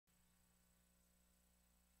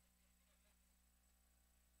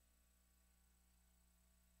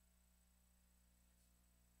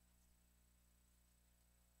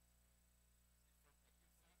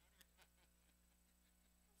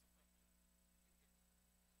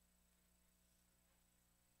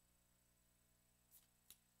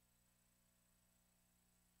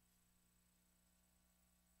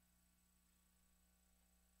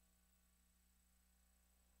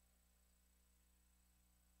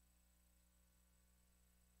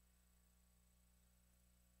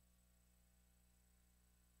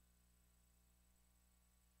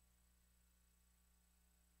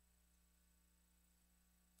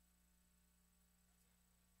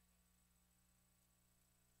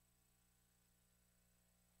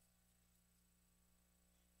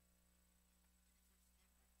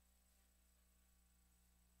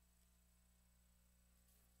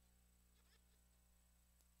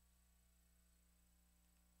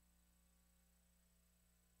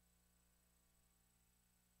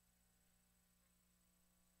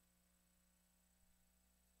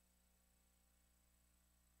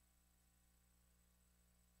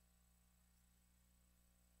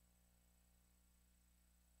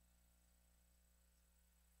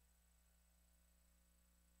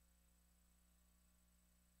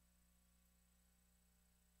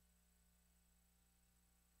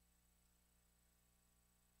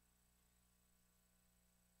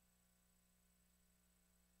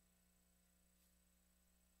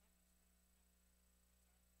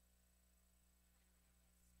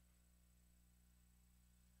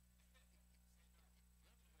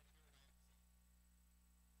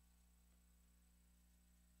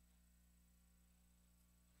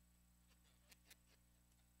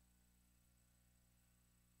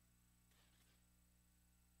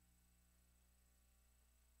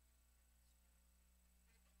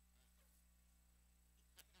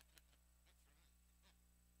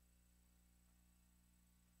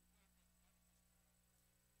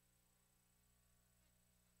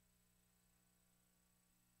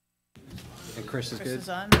And Chris is Chris good? is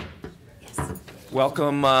on.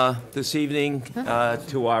 Welcome this evening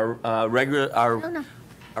to our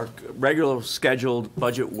regular scheduled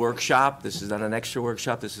budget workshop. This is not an extra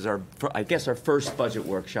workshop. This is our first budget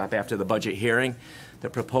workshop after the budget hearing, the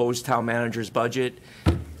proposed town manager's budget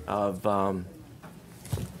of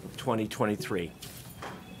 2023.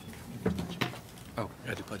 Oh,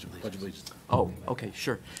 I do Pledge of Allegiance. Oh, okay,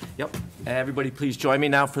 sure. Yep. Everybody, please join me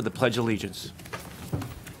now for the Pledge of Allegiance.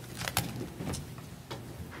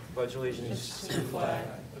 Pledge allegiance to the flag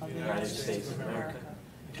of the United States of America,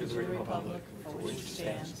 to the republic for which it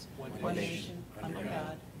stands, one nation, under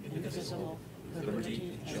God, indivisible, with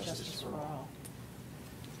liberty and justice for all.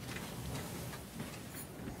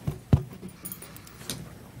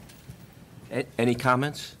 Any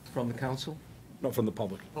comments from the council? No, from the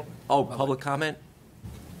public. Oh, public comment?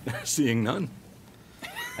 Seeing none.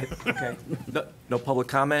 Okay. No public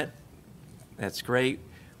comment? That's great.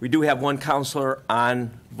 We do have one counselor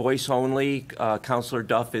on voice only. Counselor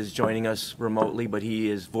Duff is joining us remotely, but he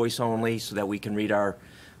is voice only so that we can read our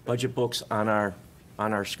budget books on our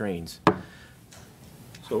screens.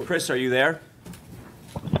 So, Chris, are you there?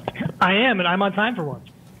 I am, and I'm on time for once.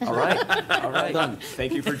 All right. All right. Done.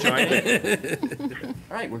 Thank you for joining.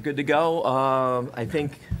 All right, we're good to go. I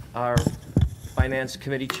think our Finance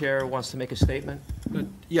Committee Chair wants to make a statement.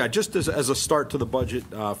 Yeah, just as a start to the budget,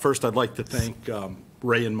 first I'd like to thank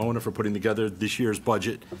Ray and Mona for putting together this year's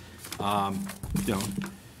budget.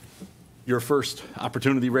 Your first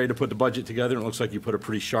opportunity, Ray, to put the budget together, and it looks like you put a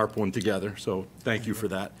pretty sharp one together, so thank you for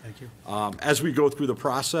that. Thank you. As we go through the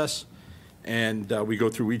process and we go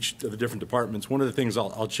through each of the different departments, one of the things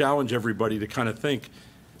I'll challenge everybody to kind of think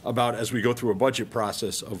about as we go through a budget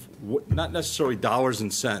process of not necessarily dollars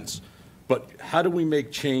and cents, but how do we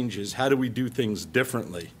make changes? How do we do things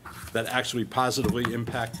differently that actually positively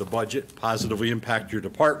impact the budget, positively impact your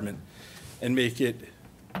department, and make it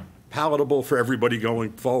palatable for everybody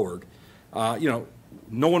going forward? No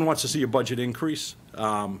one wants to see a budget increase.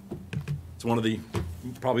 It's one of the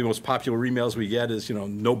probably most popular emails we get is,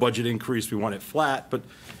 no budget increase, we want it flat, but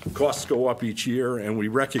costs go up each year, and we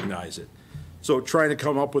recognize it. So trying to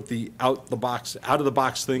come up with the out of the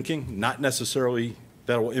box thinking, not necessarily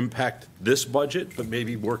that will impact this budget, but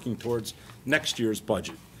maybe working towards next year's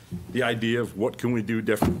budget. The idea of what can we do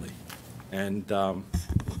differently. And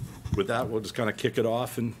with that, we'll just kind of kick it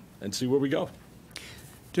off and see where we go.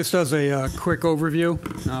 Just as a quick overview,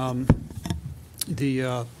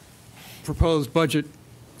 the proposed budget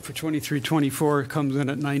for 23-24 comes in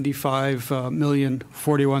at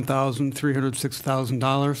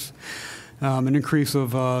 $95,041,306,000, an increase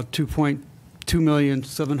of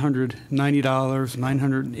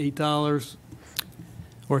 $2,790,908,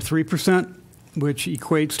 or 3%, which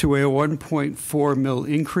equates to a 1.4 mil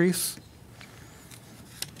increase.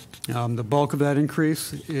 The bulk of that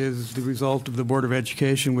increase is the result of the Board of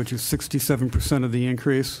Education, which is 67% of the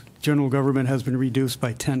increase. General government has been reduced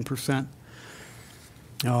by 10%.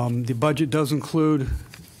 The budget does include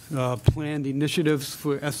planned initiatives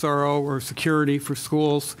for SRO or security for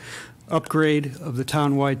schools, upgrade of the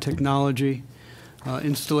townwide technology,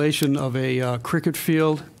 installation of a cricket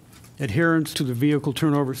field, adherence to the vehicle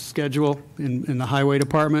turnover schedule in the highway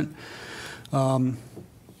department,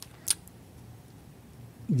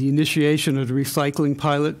 the initiation of the recycling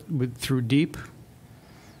pilot through DEEP.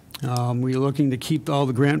 We're looking to keep all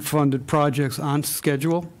the grant-funded projects on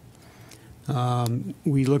schedule.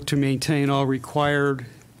 We look to maintain all required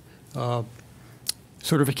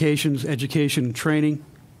certifications, education, and training.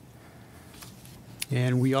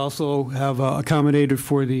 And we also have accommodated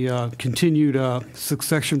for the continued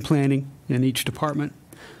succession planning in each department.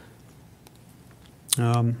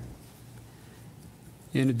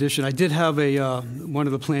 In addition, I did have one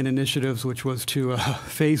of the planned initiatives, which was to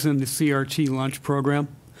phase in the CRT lunch program.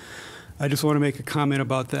 I just want to make a comment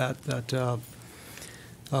about that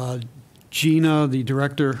Gina, the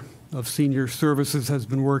Director of Senior Services, has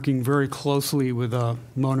been working very closely with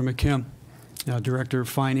Mona McKim, Director of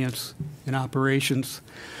Finance and Operations,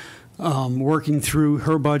 working through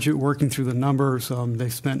her budget, working through the numbers. They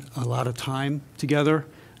spent a lot of time together,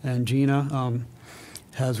 and Gina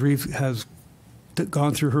has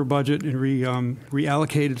gone through her budget and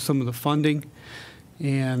reallocated some of the funding,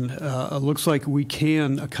 and it looks like we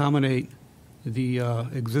can accommodate the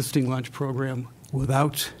existing lunch program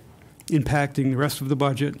without impacting the rest of the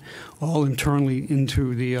budget, all internally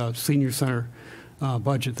into the senior center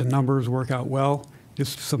budget. The numbers work out well,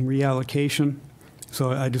 just some reallocation.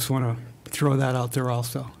 So I just want to throw that out there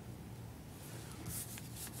also.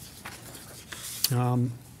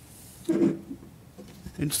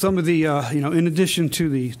 And some of the, in addition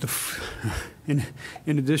to in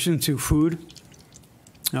addition to food,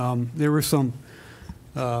 there were some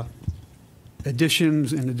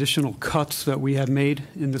additions and additional cuts that we have made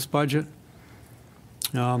in this budget.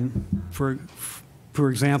 For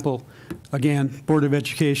example, again, Board of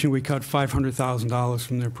Education, we cut $500,000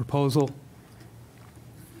 from their proposal.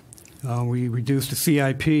 We reduced the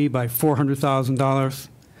CIP by $400,000.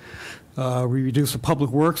 We reduced the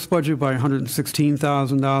Public Works budget by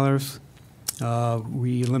 $116,000.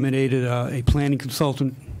 We eliminated a planning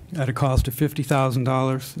consultant at a cost of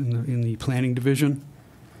 $50,000 in the planning division.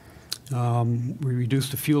 We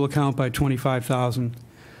reduced the fuel account by $25,000.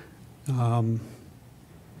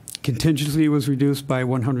 Contingency was reduced by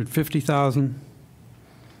 $150,000.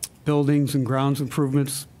 Buildings and grounds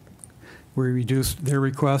improvements, we reduced their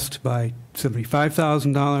request by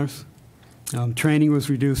 $75,000. Training was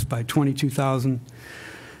reduced by $22,000.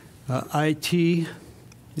 IT,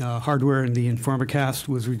 hardware in the Informacast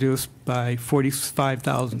was reduced by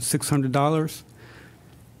 $45,600.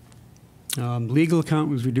 Legal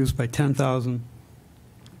account was reduced by $10,000.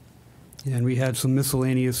 And we had some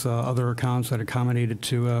miscellaneous other accounts that accommodated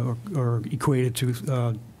to or equated to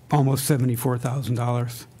almost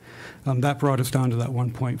 $74,000. That brought us down to that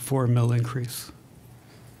 1.4 mil increase.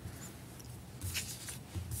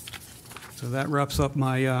 So that wraps up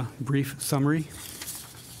my brief summary.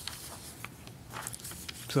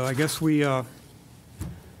 So I guess we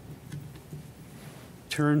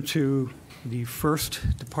turn to the first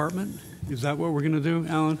department. Is that what we're going to do,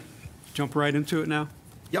 Alan? Jump right into it now?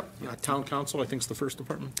 Yep, Town Council, I think, is the first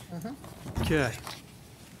department. Okay.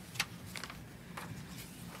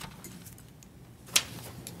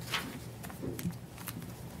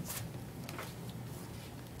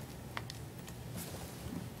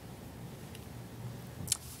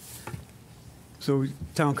 So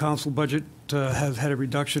Town Council budget has had a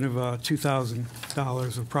reduction of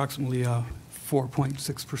 $2,000, approximately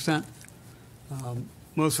 4.6%.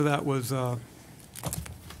 Most of that was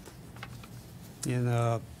In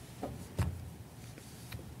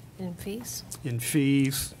fees? in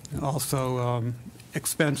fees, also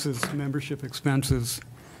expenses, membership expenses.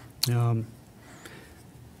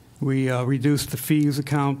 We reduced the fees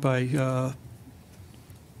account by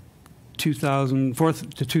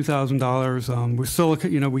 $2,000 to $2,000. We're still,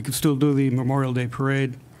 we could still do the Memorial Day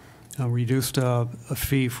Parade. Reduced a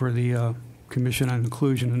fee for the Commission on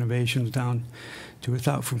Inclusion and Innovations down to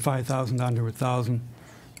from $5,000 down to $1,000.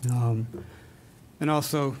 And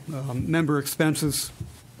also member expenses,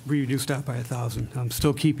 we reduced that by $1,000. I'm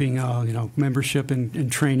still keeping, membership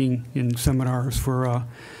and training in seminars for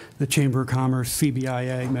the Chamber of Commerce,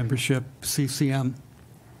 CBIA membership, CCM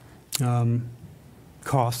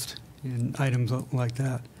cost and items like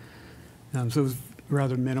that. So it was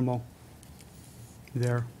rather minimal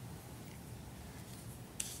there.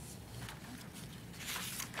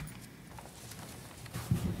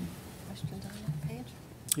 Questions on that page?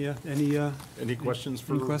 Yeah, Any questions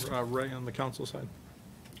for Any questions? Ray on the council side?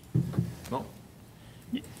 No?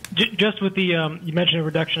 Just with the, you mentioned a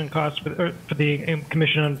reduction in costs for the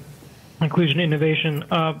Commission on Inclusion and Innovation.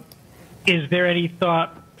 Is there any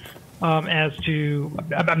thought as to,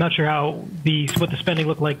 I'm not sure what the spending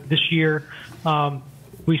looked like this year.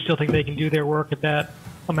 We still think they can do their work at that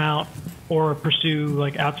amount or pursue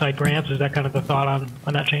like outside grants? Is that kind of the thought on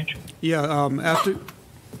that change? Yeah,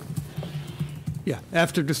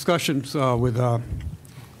 after discussions with the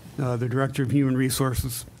Director of Human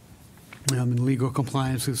Resources and Legal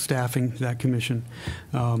Compliance who's staffing that commission,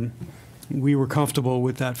 we were comfortable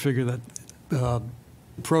with that figure that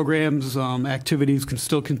programs, activities can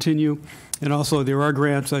still continue. And also there are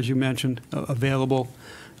grants, as you mentioned, available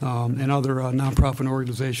and other nonprofit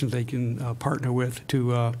organizations they can partner with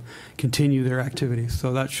to continue their activities.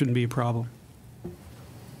 So that shouldn't be a problem.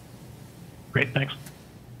 Great, thanks.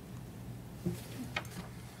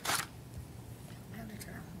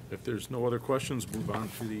 If there's no other questions, move on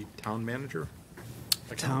to the town manager.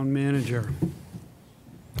 Town manager.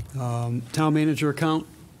 Town manager account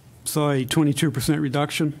saw a 22%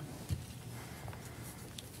 reduction.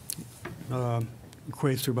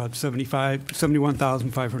 Equates to about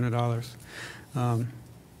 $71,500.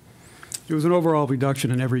 There was an overall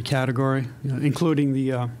reduction in every category, including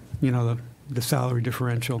the the salary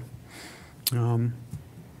differential. The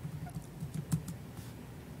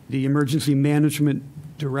emergency management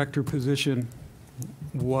director position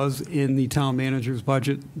was in the town manager's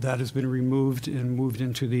budget. That has been removed and moved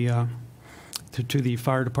into the to the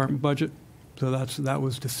fire department budget. So that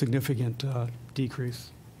was the significant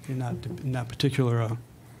decrease in that particular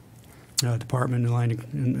department in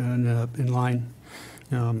line.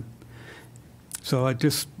 So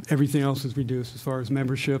everything else is reduced as far as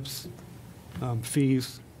memberships,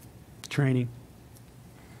 fees, training.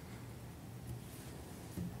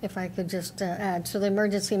 If I could just add, so the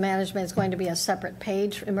emergency management is going to be a separate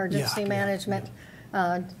page, emergency Yeah, management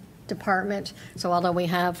department. So although we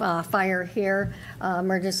have fire here,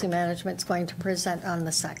 emergency management's going to present on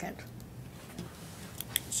the 2nd.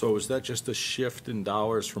 So is that just a shift in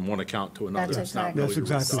dollars from one account to another? That's It's not exactly. really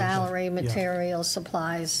That's exactly. Salary, Yeah. materials,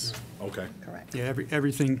 supplies, Okay. correct. Yeah,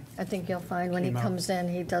 everything. I think you'll find when he Came out. comes in,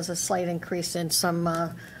 he does a slight increase in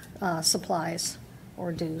some supplies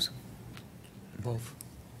or dues, Both.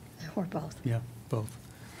 or both. Yeah, both.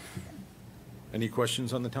 Any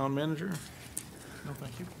questions on the town manager? No,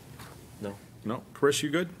 thank you. No. No? Chris, you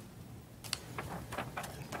good?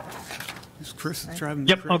 Is Chris driving?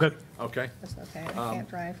 Yep, all good. Okay. That's okay, I can't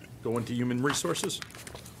drive. Go into human resources.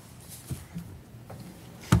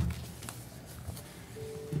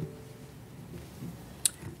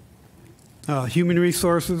 Human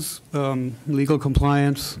resources, legal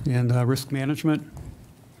compliance, and risk management.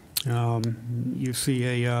 You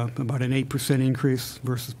see about an 8% increase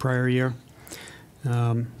versus prior year.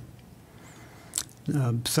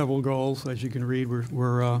 Several goals, as you can read,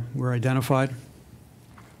 were identified.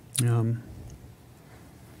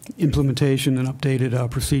 Implementation and updated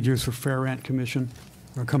procedures for Fair Rent Commission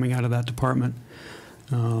are coming out of that department.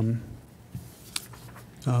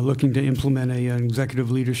 Looking to implement an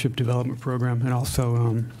executive leadership development program, and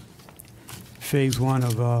also phase 1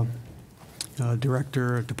 of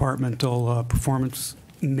director departmental performance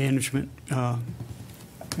management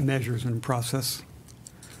measures and process.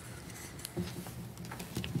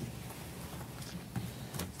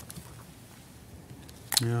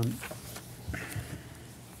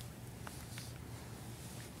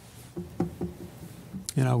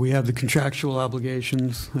 We have the contractual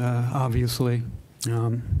obligations, obviously.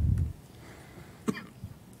 Am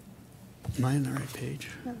I in the right page?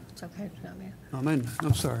 No, it's okay, it's not me.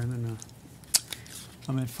 I'm sorry,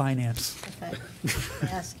 I'm in finance. Okay.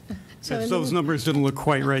 Yes. So in Those the- numbers didn't look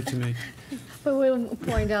quite right to me. But we'll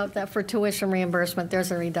point out that for tuition reimbursement,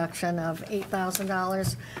 there's a reduction of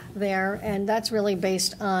 $8,000 there, and that's really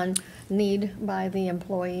based on need by the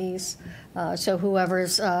employees. So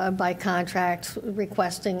whoever's by contract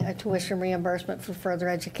requesting a tuition reimbursement for further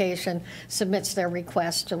education submits their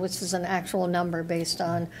request, which is an actual number based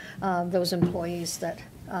on those employees that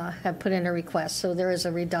have put in a request. So there is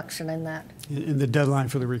a reduction in that. And the deadline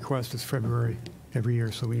for the request is February every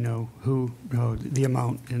year, so we know the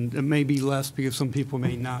amount. And it may be less because some people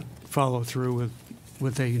may not follow through with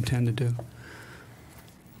what they intend to do.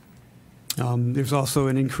 There's also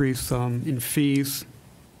an increase in fees.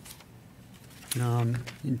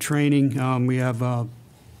 In training, we have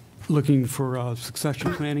looking for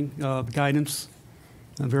succession planning guidance,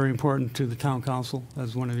 very important to the town council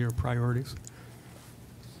as one of your priorities.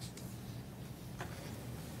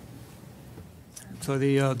 So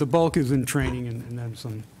the bulk is in training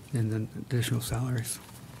and then additional salaries.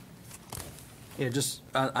 Yeah, just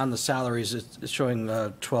on the salaries, it's showing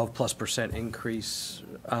a 12+% increase.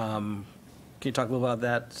 Can you talk a little about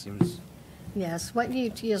that? Seems. Yes, what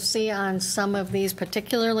you'll see on some of these,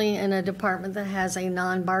 particularly in a department that has a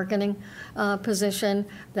non-bargaining position,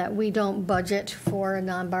 that we don't budget for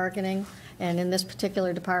non-bargaining. And in this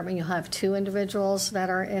particular department, you'll have 2 individuals that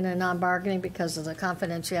are in a non-bargaining because of the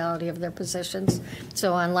confidentiality of their positions.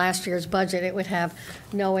 So on last year's budget, it would have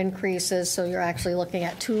no increases, so you're actually looking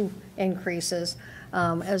at 2 increases,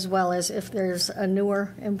 as well as if there's a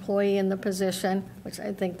newer employee in the position, which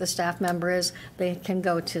I think the staff member is, they can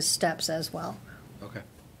go to steps as well. Okay.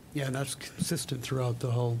 Yeah, and that's consistent throughout the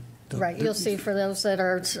whole. Right, you'll see for those that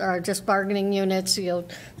are just bargaining units, you'll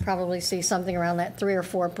probably see something around that 3 or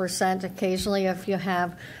 4%. Occasionally, if you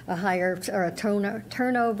have a higher or a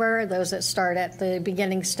turnover, those that start at the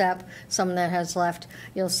beginning step, someone that has left,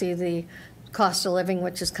 you'll see the cost of living,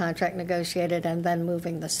 which is contract negotiated, and then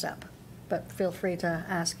moving the step. But feel free to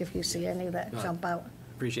ask if you see any that jump out.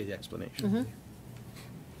 Appreciate the explanation.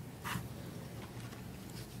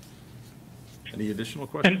 Any additional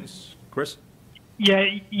questions? Chris? Yeah,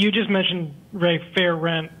 you just mentioned, Ray, fair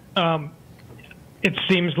rent. It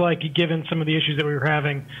seems like, given some of the issues that we were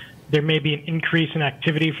having, there may be an increase in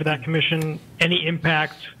activity for that commission. Any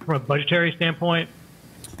impact from a budgetary standpoint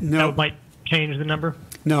that might change the number?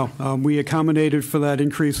 No, we accommodated for that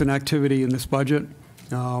increase in activity in this budget,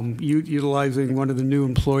 utilizing one of the new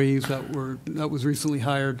employees that was recently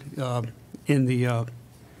hired in the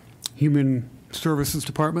Human Services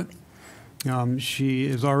Department. She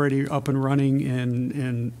is already up and running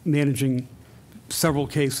and managing several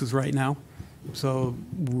cases right now. So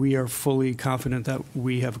we are fully confident that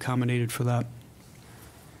we have accommodated for that.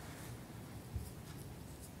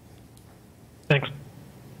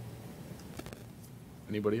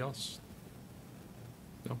 Anybody else?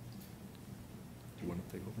 No? Do you want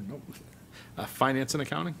to take over? No. Finance and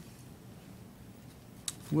accounting?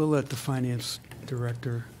 We'll let the finance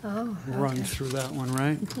director Oh, run okay. through that one,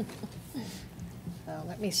 right?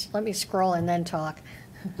 Let me scroll and then talk.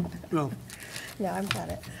 Well, Yeah, I've got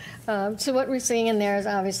it. So what we're seeing in there is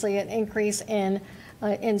obviously an increase in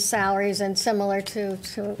salaries, and similar to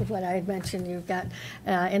what I had mentioned, you've got,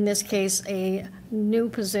 in this case, a new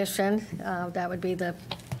position. That would be the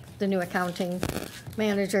new accounting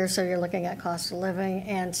manager, so you're looking at cost of living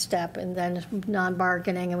and step, and then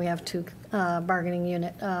non-bargaining, and we have two bargaining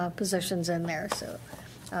unit positions in there, so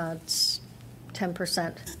it's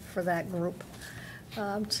 10% for that group.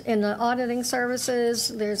 In the auditing services,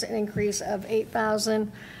 there's an increase of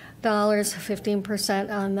 $8,000, 15%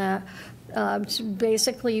 on that. It's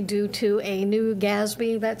basically due to a new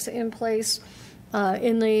GASB that's in place.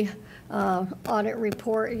 In the audit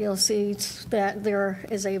report, you'll see that there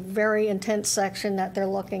is a very intense section that they're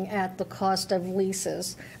looking at the cost of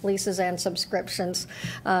leases and subscriptions.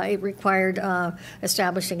 It required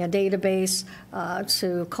establishing a database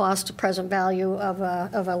to cost present value of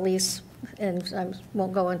a lease, and I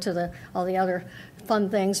won't go into all the other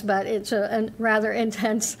fun things, but it's a rather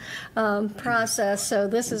intense process. So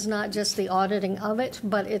this is not just the auditing of it,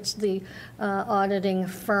 but it's the auditing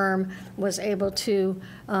firm was able to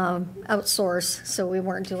outsource, so we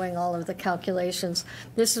weren't doing all of the calculations.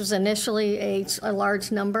 This was initially a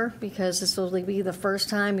large number because this will be the first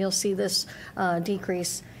time you'll see this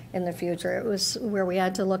decrease in the future. It was where we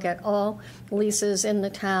had to look at all leases in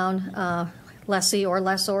the town, lessee or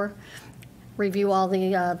lessor, review all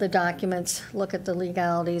the documents, look at the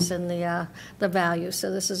legalities and the value.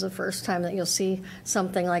 So this is the first time that you'll see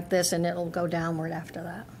something like this, and it'll go downward after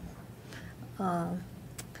that.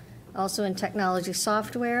 Also in technology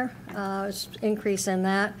software, increase in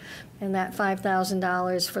that, and that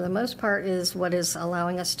 $5,000 for the most part is what is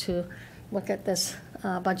allowing us to look at this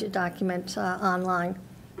budget document online.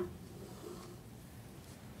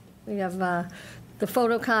 We have the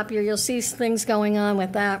photocopier. You'll see things going on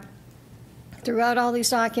with that. Throughout all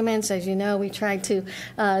these documents, as you know, we tried to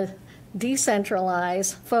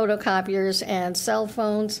decentralize photocopiers and cell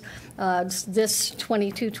phones. This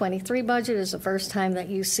 22-23 budget is the first time that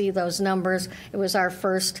you see those numbers. It was our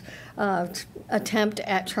first attempt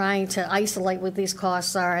at trying to isolate what these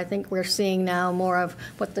costs are. I think we're seeing now more of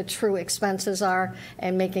what the true expenses are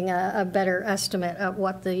and making a better estimate of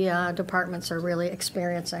what the departments are really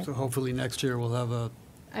experiencing. so hopefully next year we'll have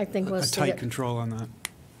I think we'll a see tight it. control on that.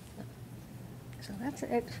 So that's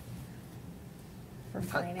it for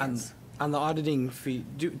finance. On the auditing fee,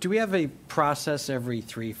 do we have a process every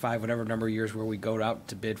 3, 5, whatever number of years where we go out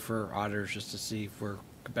to bid for auditors just to see if we're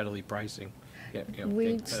competitively pricing?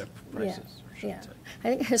 Getting better prices, I should Yeah. say. I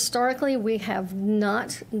think historically, we have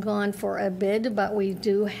not gone for a bid, but we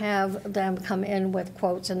do have them come in with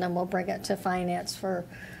quotes, and then we'll bring it to finance for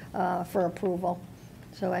approval.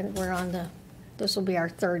 So this will be our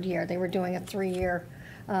third year. They were doing a 3-year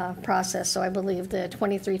process, so I believe the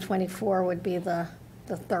 23-24 would be the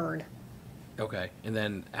third. Okay, and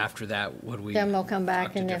then after that, would we? Then we'll come back,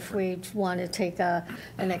 talk to and if we want to take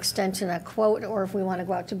an extension, a quote, or if we want to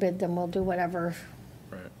go out to bid, then we'll do whatever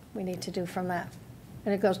Right, we need to do from that.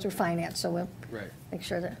 And it goes through finance, so we'll right. make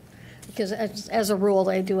sure that, because as a rule,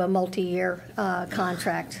 they do a multi-year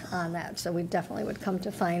contract on that. So we definitely would come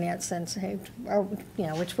to finance and say,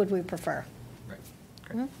 which would we prefer? Right.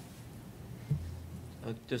 Great.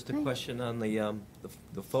 Just a question on the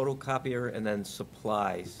photocopier and then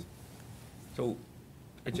supplies. So,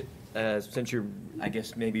 since you're, I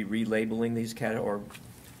guess, maybe relabeling these or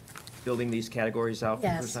building these categories out for the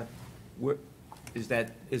Yes. first time,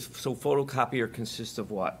 so photocopier consists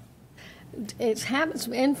of what? It happens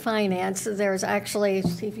in finance. There's actually,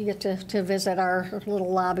 if you get to visit our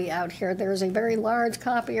little lobby out here, there's a very large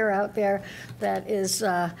copier out there that is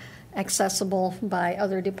accessible by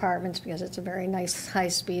other departments because it's a very nice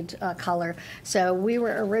high-speed color. So we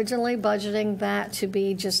were originally budgeting that to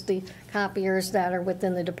be just the copiers that are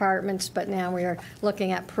within the departments, but now we are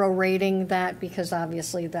looking at prorating that because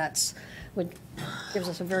obviously gives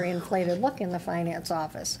us a very inflated look in the finance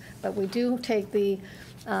office. But we do take the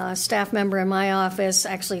staff member in my office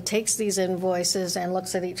actually takes these invoices and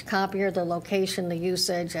looks at each copier, the location, the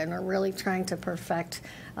usage, and we're really trying to perfect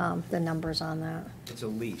the numbers on that. It's a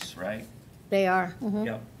lease, right? They are. Mhm.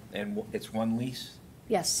 Yep. And it's one lease?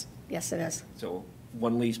 Yes, it is. So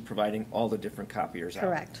one lease providing all the different copiers out?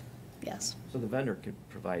 Correct. yes. So the vendor could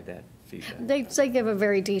provide that feedback. They give a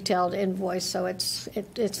very detailed invoice, so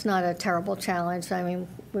it's not a terrible challenge. I mean,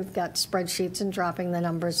 we've got spreadsheets and dropping the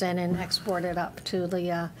numbers in and export it up to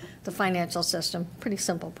the financial system. Pretty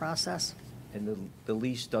simple process. And the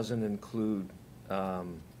lease doesn't include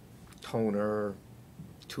toner,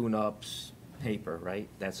 tune-ups, paper, right?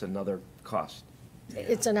 That's another cost.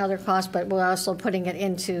 It's another cost, but we're also putting it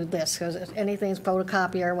into this, because anything's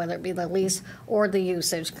photocopier, whether it be the lease or the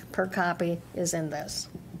usage per copy, is in this.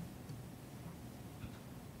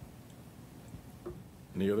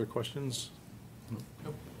 Any other questions?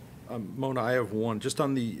 Mona, I have one, just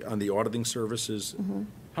on the auditing services.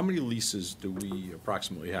 How many leases do we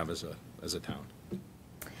approximately have as a town?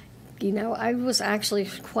 You know, I was actually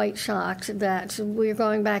quite shocked that we're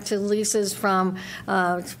going back to leases from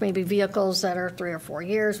maybe vehicles that are 3 or 4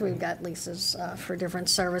 years. We've got leases for different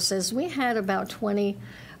services. We had about 20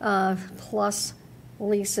 plus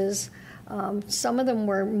leases. Some of them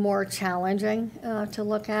were more challenging to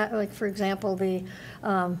look at. Like, for example,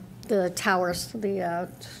 the towers, what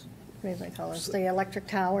do they call us? The electric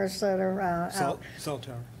towers that are out. Cell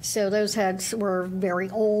tower. So those were very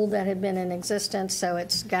old, that had been in existence, so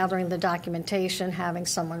it's gathering the documentation, having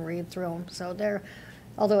someone read through them. So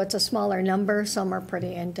although it's a smaller number, some are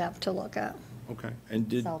pretty in-depth to look at. Okay.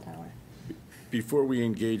 And Cell tower. before we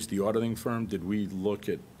engaged the auditing firm, did we look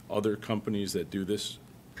at other companies that do this?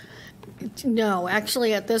 No,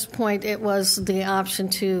 actually, at this point, it was the option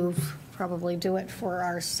to probably do it for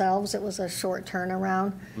ourselves. It was a short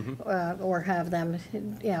turnaround, or have them,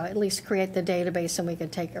 at least create the database and we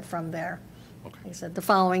could take it from there. Okay. He said the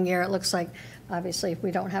following year, it looks like, obviously,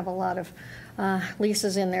 we don't have a lot of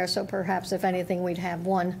leases in there, so perhaps if anything, we'd have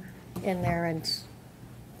one in there, and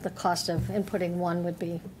the cost of inputting one would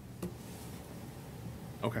be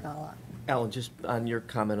Okay. not a lot. Alan, just on your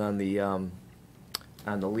comment on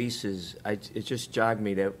the leases, it just jogged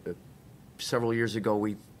me that several years ago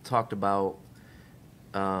we talked about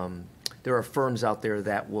there are firms out there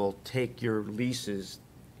that will take your leases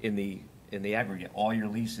in the aggregate, all your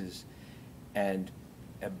leases, and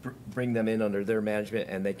bring them in under their management,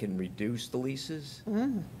 and they can reduce the leases.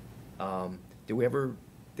 Did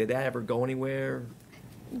that ever go anywhere?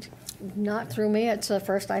 Not through me. It's the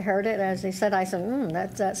first I heard it. As they said, I said,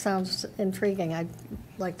 that sounds intriguing. I'd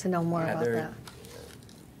like to know more about that.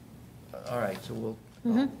 All right, so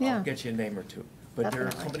yeah. I'll get you a name or two. But there are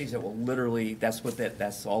Definitely. companies that will literally,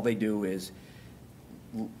 that's all they do is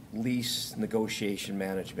lease negotiation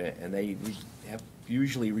management, and they have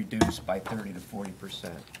usually reduced by 30 to 40%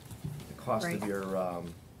 the cost Right. of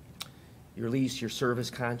your lease, your service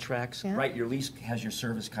contracts. Yeah. Right, your lease has your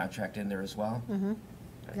service contract in there as well.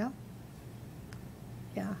 Yeah.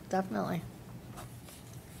 Yeah, definitely.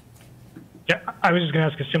 Yeah, I was just going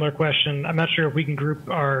to ask a similar question. I'm not sure if we can group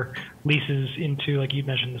our leases into, like you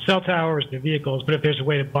mentioned, the cell towers, the vehicles, but if there's a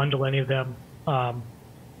way to bundle any of them,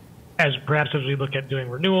 as we look at doing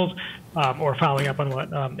renewals, or following up on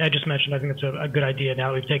what Ed just mentioned. I think it's a good idea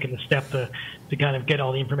now that we've taken the step to kind of get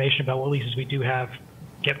all the information about what leases we do have,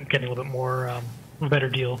 getting a little bit more, a better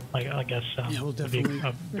deal, I guess. Yeah, we'll would be definitely-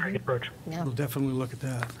 a very good approach. Yeah, We'll definitely look at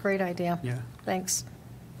that. great idea. Yeah. Thanks.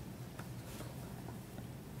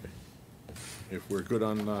 If we're good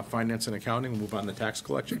on finance and accounting, we'll move on to tax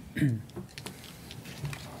collection.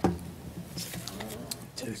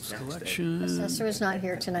 Tax collection. Assessor is not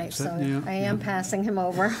here tonight, so Yeah. I am passing him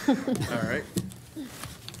over. All right.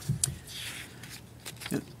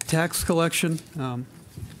 Tax collection,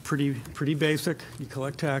 pretty basic. You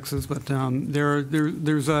collect taxes, but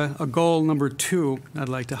there's a goal number 2 I'd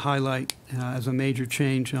like to highlight as a major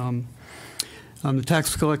change. The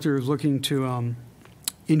tax collector is looking to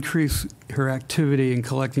increase her activity in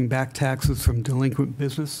collecting back taxes from delinquent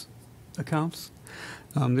business accounts.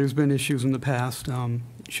 There's been issues in the past.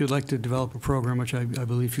 She would like to develop a program, which I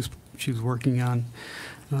believe she's working on,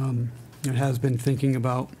 and has been thinking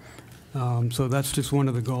about. So that's just one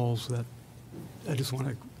of the goals that I just want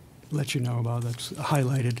to let you know about. That's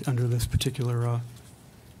highlighted under this particular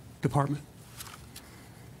department.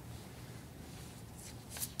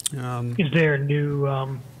 Is there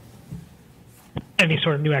any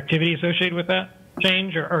sort of new activity associated with that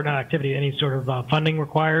change, or not activity, any sort of funding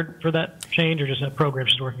required for that change, or just a program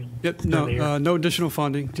she's working? Yep, no additional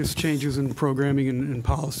funding, just changes in programming and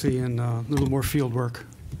policy and a little more field work.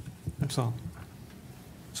 That's all.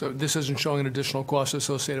 So this isn't showing an additional cost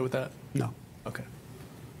associated with that? No. Okay.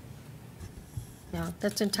 No,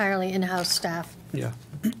 that's entirely in-house staff. Yeah.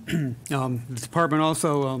 The department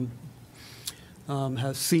also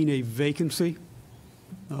has seen a vacancy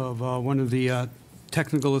of one of the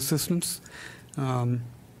technical assistants.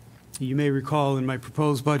 You may recall in my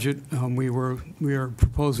proposed budget, we are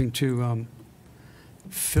proposing to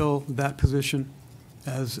fill that position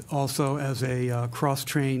as also as a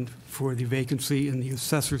cross-train for the vacancy in the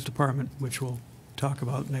assessors department, which we'll talk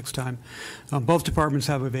about next time. Both departments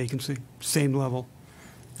have a vacancy, same level.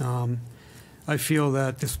 I feel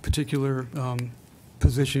that this particular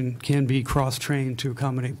position can be cross-trained to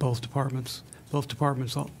accommodate both departments. Both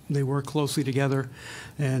departments, they work closely together,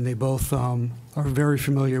 and they both are very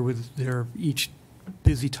familiar with their each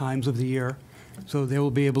busy times of the year. So they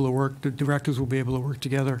will be able to work, the directors will be able to work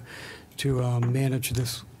together to manage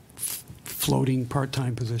this floating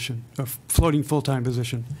part-time position, a floating full-time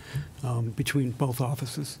position between both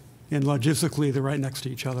offices. And logistically, they're right next to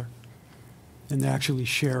each other. And they actually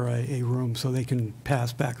share a room, so they can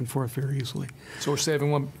pass back and forth very easily. So we're saving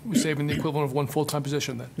the equivalent of one full-time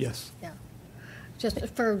position then? Yes. Yeah. Just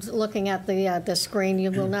for looking at the screen,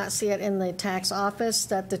 you will not see it in the tax office,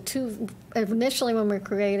 that the two, initially when we were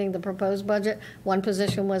creating the proposed budget, one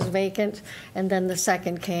position was vacant, and then the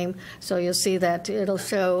second came. So you'll see that it'll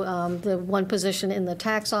show the one position in the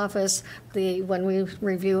tax office. When we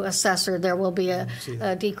review assessor, there will be a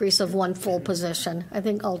decrease of one full position. I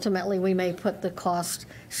think ultimately we may put the cost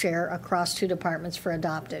share across two departments for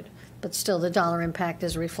adopted, but still the dollar impact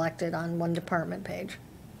is reflected on one department page.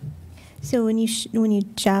 So when you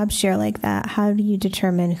job share like that, how do you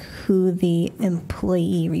determine who the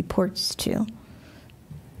employee reports to?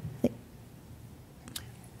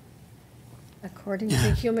 According to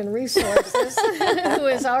Human Resources, who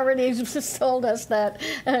has already just told us that,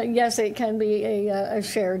 yes, it can be a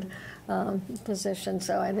shared position.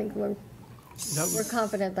 So I think we're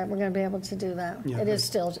confident that we're going to be able to do that. Yeah, it is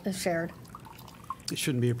still shared. It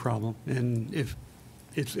shouldn't be a problem. And if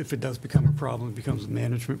it does become a problem, it becomes a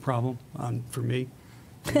management problem for me.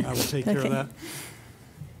 I will take care of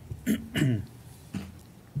that.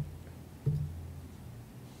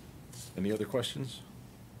 Any other questions?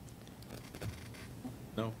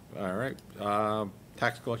 No? All right.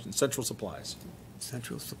 Tax collection, central supplies.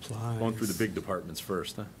 Central supplies. Going through the big departments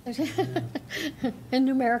first, huh? In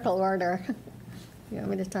numerical order. You want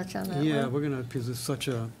me to touch on that? Yeah, one? we're going to, because it's such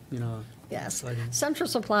a, Yes. exciting. Central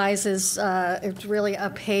Supplies is it's really a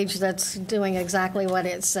page that's doing exactly what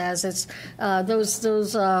it says. It's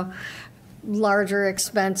those larger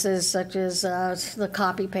expenses such as the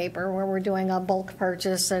copy paper, where we're doing a bulk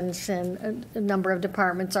purchase and a number of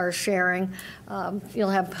departments are sharing. You'll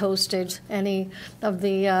have postage, any of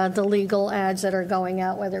the legal ads that are going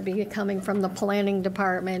out, whether it be coming from the planning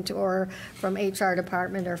department or from HR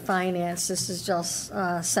department or finance. This is just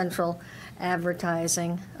central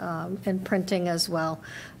advertising and printing as well.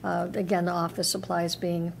 Again, the office supplies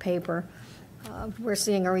being paper. We're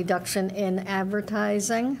seeing a reduction in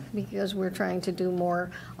advertising because we're trying to do more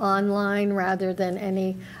online rather than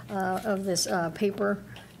any of this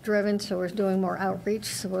paper-driven. So we're doing more outreach,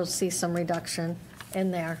 so we'll see some reduction in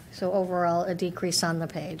there. So overall, a decrease on the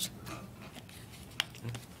page.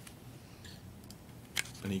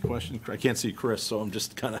 Any questions? I can't see Chris, so I'm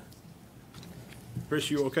just kind of... Chris,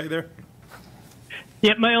 you okay there?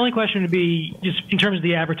 Yeah, my only question would be just in terms of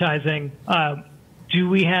the advertising, do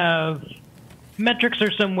we have metrics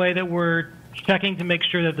or some way that we're checking to make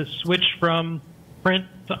sure that the switch from print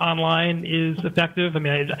to online is effective? I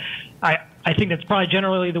mean, I think that's probably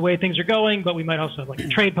generally the way things are going, but we might also have like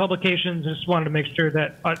trade publications. I just wanted to make sure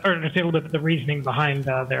that, or understand a little bit the reasoning behind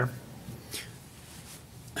there.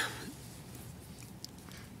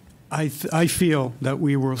 I feel that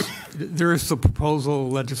there is a proposal,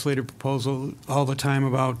 legislative proposal all the time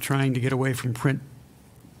about trying to get away from print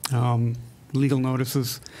legal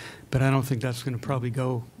notices, but I don't think that's going to probably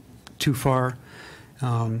go too far.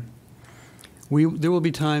 There will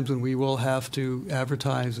be times when we will have to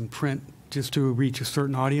advertise and print just to reach a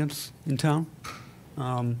certain audience in town,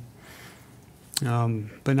 but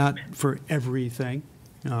not for everything.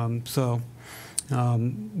 We're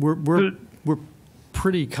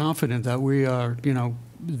pretty confident that we are,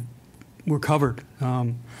 we're covered.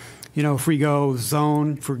 If we go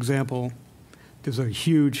zone, for example, there's a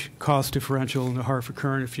huge cost differential in the Hartford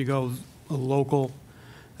Courant if you go a local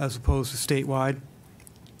as opposed to statewide.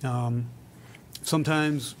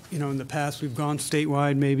 Sometimes, in the past we've gone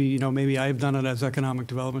statewide. Maybe I've done it as economic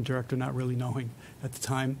development director, not really knowing at the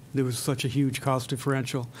time there was such a huge cost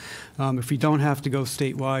differential. If we don't have to go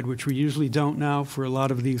statewide, which we usually don't now for a lot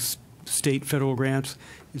of these state federal grants,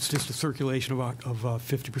 it's just a circulation of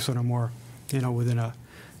 50% or more,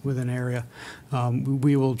 within an area.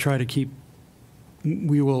 We will try to keep.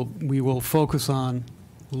 We will focus on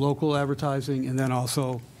local advertising and then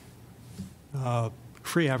also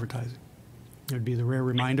free advertising. It would be the rare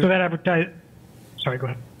reminder. So that sorry, go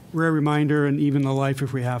ahead. Rare Reminder and Even the Life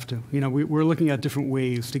if we have to. You know, we're looking at different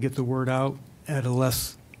ways to get the word out at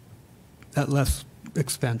less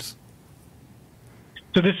expense.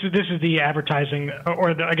 So this is the advertising, or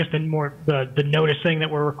I guess the noticing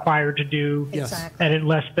that we're required to do, Yes. Exactly. and in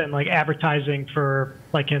less than like advertising for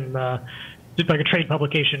like in just like a trade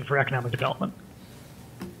publication for economic development.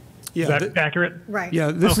 Yeah, Is that accurate? Right.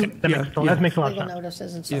 yeah. This Okay, is that makes a lot of Legal sense.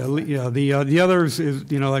 notices and Yeah, so forth. the others is,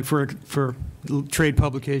 you know, like for trade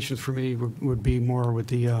publications for me would be more with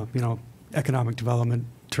the, you know, economic development,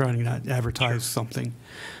 trying to advertise something,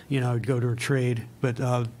 you know, go to a trade. But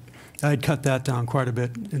I'd cut that down quite a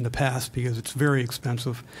bit in the past because it's very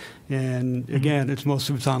expensive. And again, most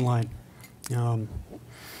of it's online. You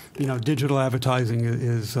know, digital advertising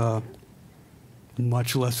is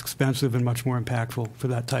much less expensive and much more impactful for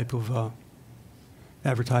that type of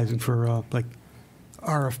advertising for like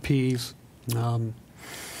RFPs,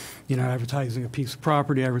 you know, advertising a piece of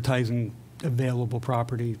property, advertising available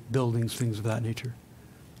property, buildings, things of that nature.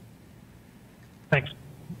 Thanks.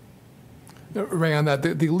 Ray, on that,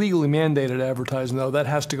 the legally mandated advertising, though, that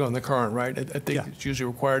has to go in the current, right? I think Yeah. it's usually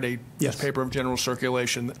required a Yes. newspaper of general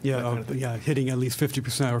circulation. that Yeah, kind of thing. yeah, hitting at least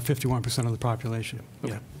 50% or 51% of the population.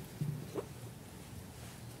 Okay. Yeah.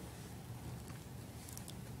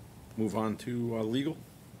 Move on to legal.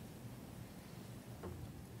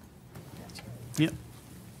 Yep.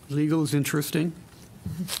 Legal is interesting.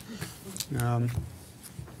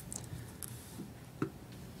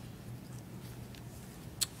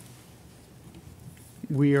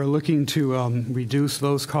 We are looking to reduce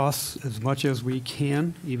those costs as much as we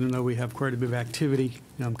can, even though we have quite a bit of activity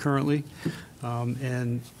currently.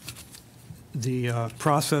 And the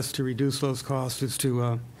process to reduce those costs is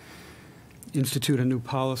to institute a new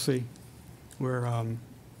policy where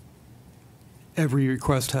every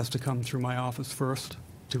request has to come through my office first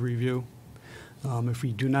to review. If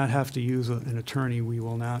we do not have to use an attorney, we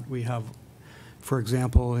will not. We have, for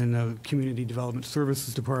example, in the Community Development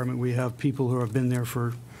Services Department, we have people who have been there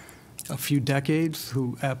for a few decades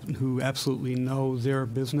who absolutely know their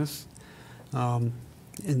business, and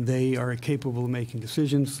they are capable of making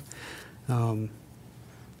decisions. There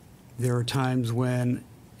are times when,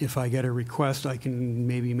 if I get a request, I can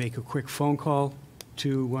maybe make a quick phone call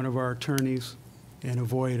to one of our attorneys and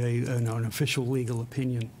avoid an official legal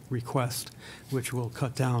opinion request, which will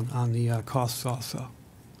cut down on the costs also.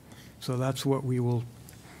 So that's what we will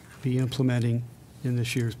be implementing in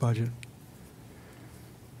this year's budget.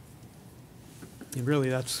 And really,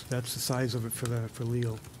 that's the size of it for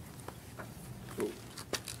legal.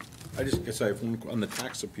 I just guess I have one, on the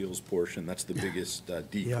tax appeals portion, that's the biggest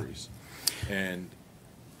decrease. And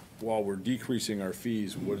while we're decreasing our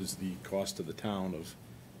fees, what is the cost to the town of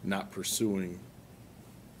not pursuing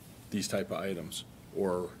these type of items?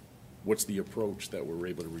 Or what's the approach that we're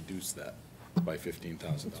able to reduce that by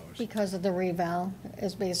 $15,000? Because of the reval,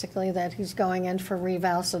 is basically that he's going in for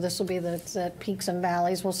reval, so this will be the peaks and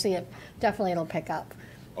valleys. We'll see it, definitely it'll pick up.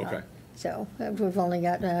 Okay. So we've only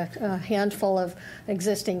got a handful of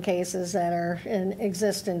existing cases that are in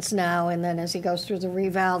existence now, and then as he goes through the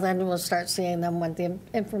reval, then we'll start seeing them when the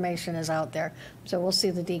information is out there. So we'll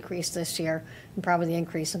see the decrease this year and probably the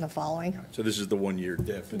increase in the following. So this is the one-year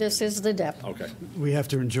dip? This is the dip. Okay. We have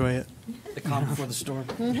to enjoy it. The calm before the storm.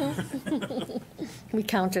 We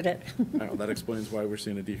counted it. Well, that explains why we're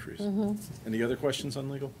seeing a decrease. Any other questions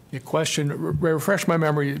on legal? A question, refresh my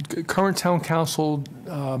memory, current town council,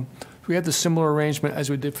 we had the similar arrangement as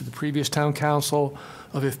we did for the previous town council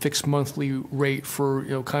of a fixed monthly rate for, you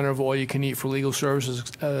know, kind of all you can eat for legal services,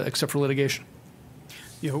 except for litigation.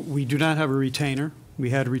 You know, we do not have a retainer. We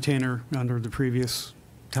had a retainer under the previous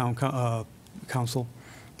town council.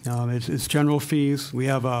 It's general fees. We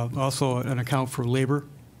have also an account for labor.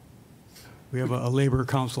 We have a labor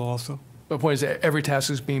council also. The point is, that every task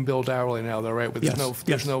is being billed hourly now, though, right? With Yes, there's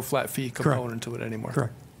yes. no flat fee component to it anymore.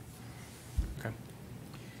 Correct. Okay.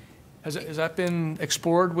 Has that been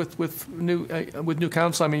explored with new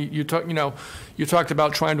council? I mean, you talked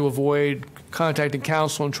about trying to avoid contacting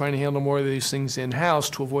council and trying to handle more of these things in-house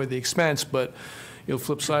to avoid the expense, but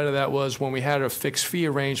flip side of that was when we had a fixed fee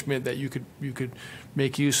arrangement that you could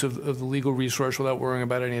make use of the legal resource without worrying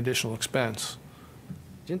about any additional expense.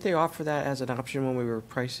 Didn't they offer that as an option when we were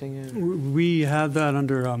pricing it? We had that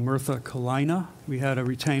under Mirtha Kalina. We had a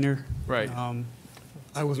retainer. Right.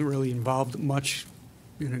 I wasn't really involved much,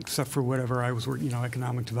 except for whatever I was working,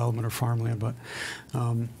 economic development or farmland. But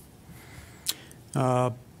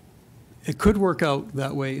it could work out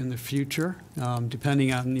that way in the future,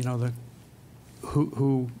 depending on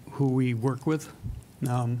who we work with.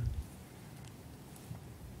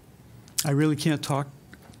 I really can't talk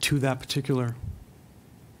to that particular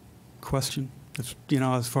question,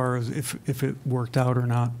 as far as if it worked out or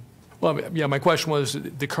not. Well, yeah, my question was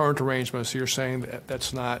the current arrangement, so you're saying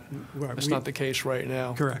that's not Right, the case right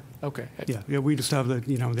now? Correct. Okay. Yeah, we just have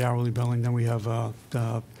the hourly billing, then we have,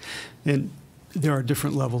 and there are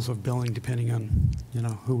different levels of billing depending on,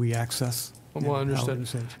 who we access. Well, and how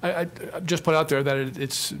understood. it is. I just put out there that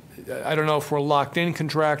it's, I don't know if we're locked in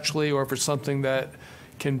contractually or if it's something that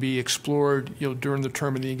can be explored, during the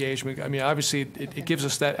term of the engagement. I mean, obviously, it gives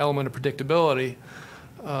us that element of predictability,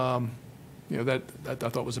 that I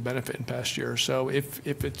thought was a benefit in past years. So if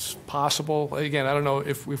it's possible, again, I don't know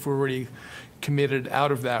if we're already committed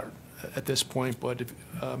out of that at this point, but it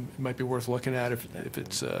might be worth looking at if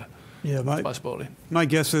it's a possibility. My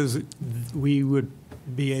guess is we would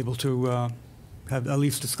be able to have at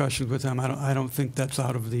least discussions with them. I don't think that's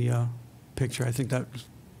out of the picture. I think that's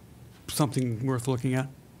something worth looking at.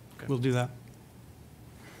 Okay. We'll do that.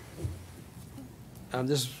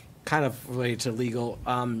 This is kind of related to legal.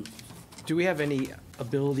 Do we have any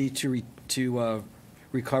ability to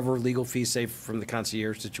recover legal fees, say, from the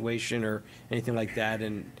concierge situation or anything like that?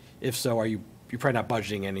 And if so, you're probably not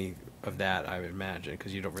budgeting any of that, I would imagine,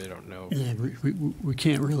 because you really don't know. Yeah, we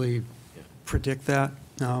can't really predict that,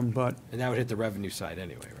 but And that would hit the revenue side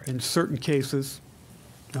anyway, right? in certain cases,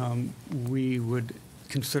 we would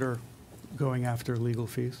consider going after legal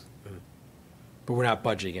fees. But we're not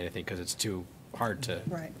budgeting anything because it's too hard to.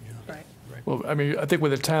 Right, right. Well, I mean, I think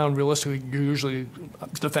with a town, realistically, you usually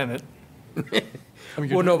defend it. I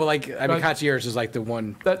mean, Well, no, but concierge is like the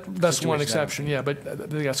one. That's one situation exception, yeah, but I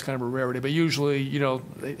think that's kind of a rarity. But usually,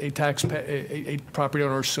 a property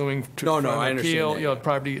owner is suing to No, for an I understand appeal, that.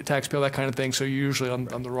 property tax bill, that kind of thing. So you're usually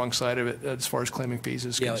on the wrong side of it as far as claiming fees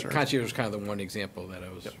is Yeah, concerned. concierge was kind of the one example that I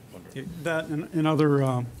was wondering. That and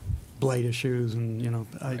other blight issues and,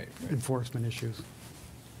 Right. enforcement issues.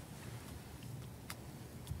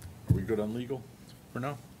 Are we good on legal for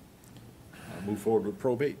now? I'll move forward with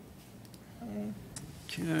probate.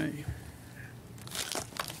 Okay.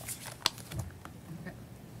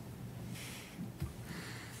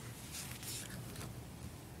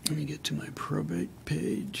 Let me get to my probate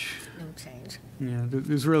page. No change. Yeah,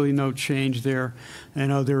 there's really no change there. I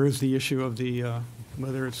know there is the issue of the,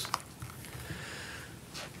 whether it's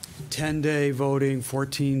 10-day voting,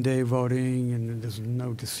 14-day voting, and there's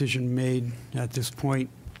no decision made at this point.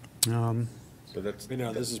 So that's,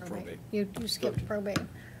 this is probate. You skipped probate.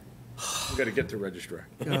 we got to get to registrar.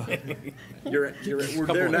 Uh, We're We're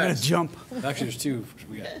there gonna next. jump. Actually, there's two.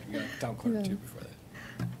 We got town clerk too before that.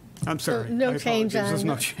 I'm sorry. No I change apologize. There's on,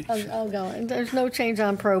 no change. I'll go. There's no change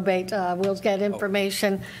on probate. We'll get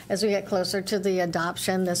information as we get closer to the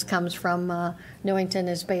adoption. This comes from, Newington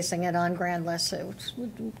is basing it on Grand List.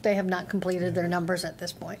 They have not completed their numbers at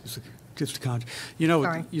this point. Just a con.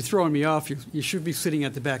 Sorry. You're throwing me off. You should be sitting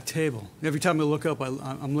at the back table. Every time I look up,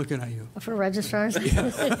 I'm looking at you. For registrars?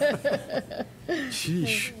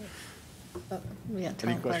 Sheesh. Yeah, Any town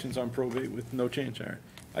clerk. questions on probate with no change? All right.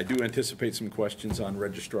 I do anticipate some questions on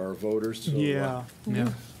registrar of voters. So, Yeah, yeah. I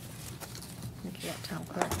think you got town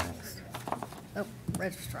clerk next. Oh,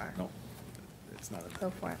 registrar. No, it's not. Go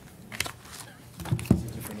for it.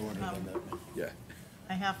 Different order than that. Yeah.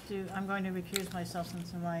 I'm going to recuse myself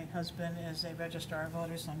since my husband is a registrar of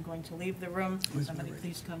voters, so I'm going to leave the room. Somebody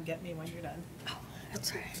please come get me when you're done.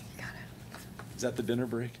 That's all right. You got it. Is that the dinner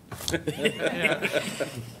break?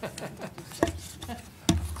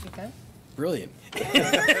 Okay. Brilliant.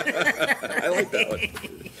 I like that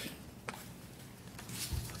one.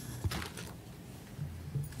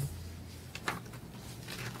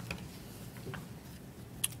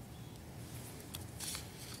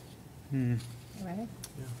 Ready?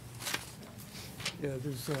 Yeah,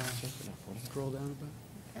 there's, scroll down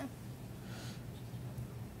a bit.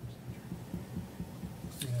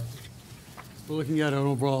 Okay. We're looking at an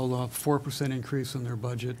overall 4% increase in their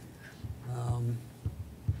budget.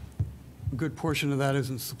 A good portion of that is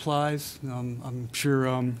in supplies. I'm sure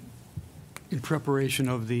in preparation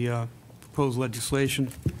of the proposed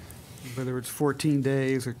legislation, whether it's 14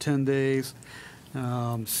 days or 10 days,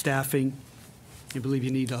 staffing, I believe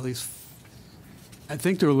you need at least, I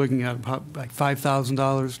think they're looking at about like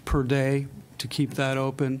 $5,000 per day to keep that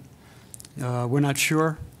open. We're not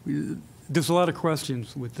sure. There's a lot of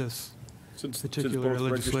questions with this. Since Particular both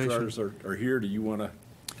legislation. registrars are here, do you want to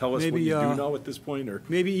tell us what Maybe, you do know at this point, or?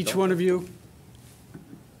 Maybe each don't? one of you,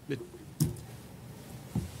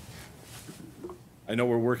 I know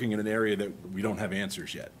we're working in an area that we don't have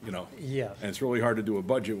answers yet, Yeah. And it's really hard to do a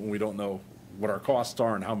budget when we don't know what our costs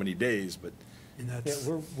are and how many days, but and Yeah, that's,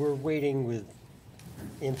 we're waiting with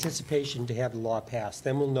anticipation to have the law passed.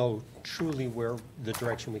 Then we'll know truly where the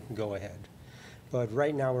direction we can go ahead. but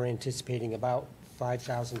right now we're anticipating about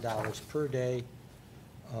 $5,000 per day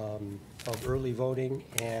of early voting,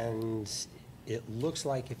 and it looks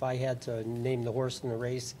like if I had to name the horse in the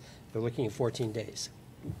race, they're looking at 14 days.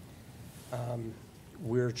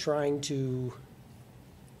 We're trying to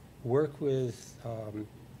work with,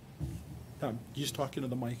 Tom, you just talk into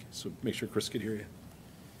the mic, so make sure Chris could hear you.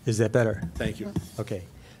 is that better? Thank you. Okay.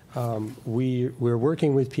 We're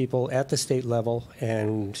working with people at the state level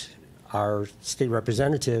and our state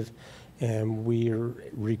representative, and we're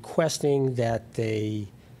requesting that they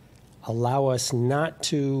allow us not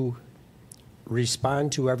to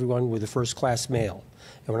respond to everyone with a first-class mail.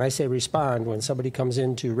 And when I say respond, when somebody comes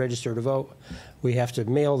in to register to vote, we have to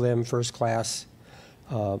mail them first class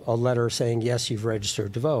a letter saying, yes, you've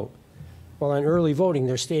registered to vote. Well, on early voting,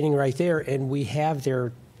 they're standing right there, and we have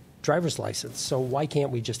their driver's license, so why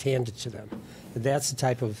can't we just hand it to them? That's the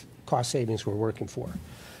type of cost savings we're working for.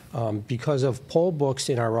 Because of poll books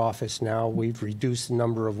in our office now, we've reduced the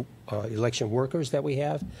number of election workers that we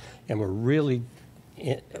have, and we're really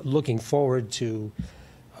looking forward to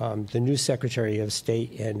the new Secretary of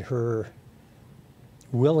State and her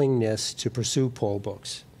willingness to pursue poll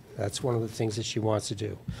books. That's one of the things that she wants to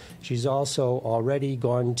do. She's also already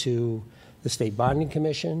gone to the State Bonding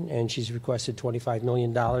Commission, and she's requested $25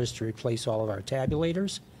 million to replace all of our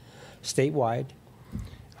tabulators statewide.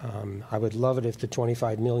 I would love it if the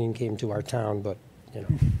 $25 million came to our town, but, you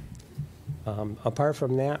know. Apart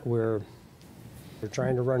from that, we're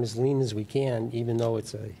trying to run as lean as we can, even though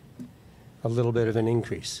it's a little bit of an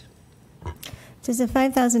increase. Does the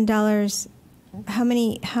 $5,000,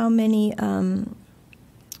 how many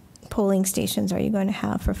polling stations are you going to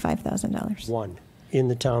have for $5,000? One, in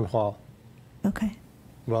the town hall. Okay.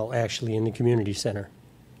 Well, actually, in the community center.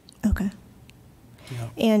 Okay.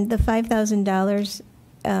 And the $5,000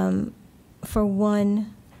 for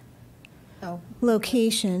one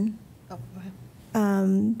location, Oh, go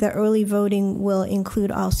ahead. the early voting will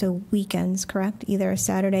include also weekends, correct? Either a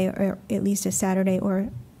Saturday or at least a Saturday, or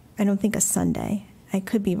I don't think a Sunday. I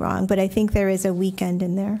could be wrong, but I think there is a weekend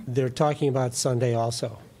in there. They're talking about Sunday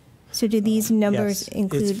also. So do these numbers Yes,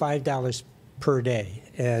 include? it's $5 per day,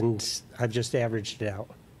 and I've just averaged it out.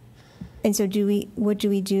 And so what do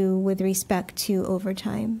we do with respect to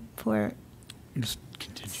overtime for? Just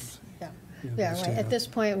contingency. Yeah, right. At this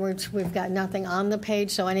point, we've got nothing on the page,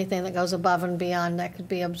 so anything that goes above and beyond that could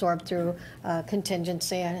be absorbed through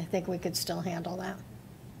contingency, and I think we could still handle that.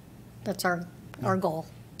 That's our goal.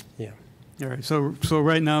 Yeah. All right, so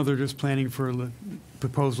right now, they're just planning for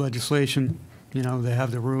proposed legislation. You know, they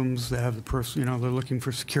have the rooms, they have the person, you know, they're looking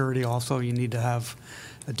for security also. You need to have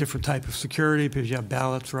a different type of security because you have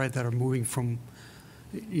ballots, right, that are moving from,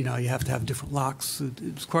 you know, you have to have different locks.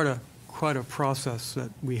 It's quite a process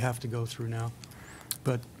that we have to go through now.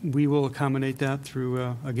 But we will accommodate that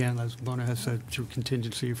through, again, as Mona has said, through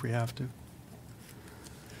contingency if we have to.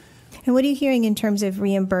 And what are you hearing in terms of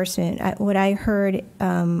reimbursement? What I heard,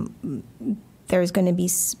 there's going to be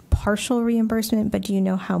partial reimbursement, but do you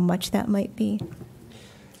know how much that might be?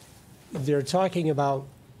 They're talking about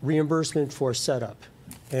reimbursement for setup,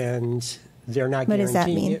 and they're not What does that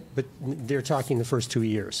guaranteeing mean? it, but they're talking the first 2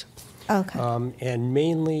 years. Okay. And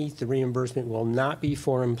mainly, the reimbursement will not be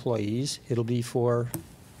for employees. It'll be for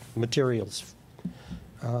materials.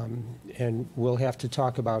 And we'll have to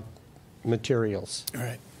talk about materials. All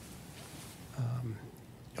right.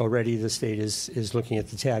 Already, the state is looking at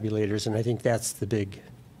the tabulators, and I think that's the big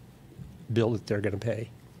bill that they're going to pay.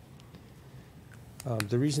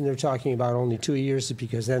 The reason they're talking about only 2 years is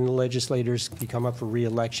because then the legislators can come up for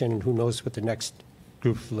re-election, and who knows what the next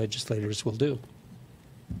group of legislators will do.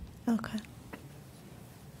 Okay.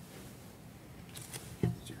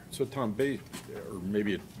 So Tom, or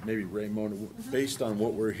maybe Raymond, based on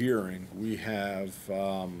what we're hearing, we have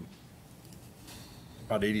about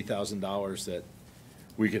 $80,000 that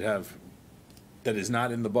we could have, that is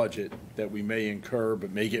not in the budget, that we may incur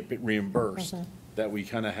but may get reimbursed, that we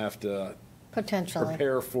kind of have to Potentially.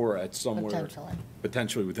 prepare for at somewhere, Potentially.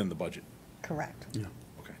 potentially within the budget. Correct. Yeah.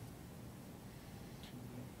 Okay.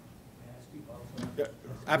 Yeah,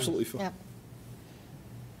 absolutely, Phil. Yep.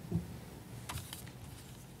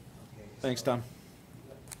 Thanks, Tom.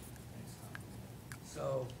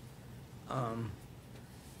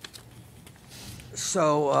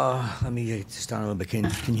 Let me get this down a little bit. Can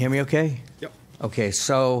you hear me okay? Yep. Okay,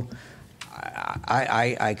 so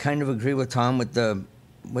I kind of agree with Tom with the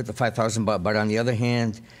 5,000, but on the other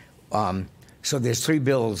hand, so there's 3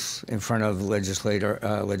 bills in front of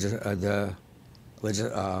the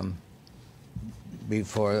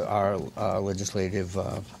before our legislative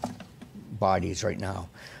bodies right now.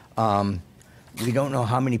 we don't know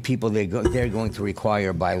how many people they're going to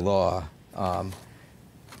require by law.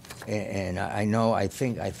 And I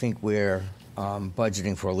think we're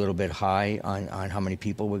budgeting for a little bit high on how many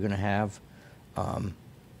people we're going to have.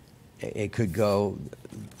 It could go,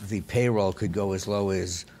 the payroll could go as low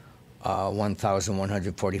as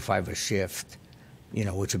 1,145 a shift,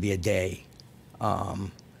 which would be a day.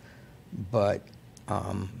 But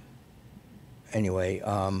anyway,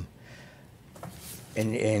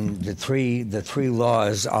 and the three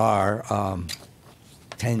laws are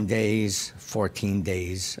 10 days, 14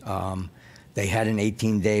 days. They had an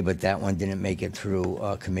 18-day, but that one didn't make it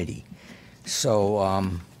through committee. So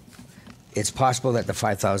it's possible that the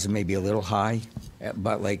 5,000 may be a little high,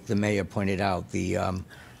 but like the mayor pointed out, the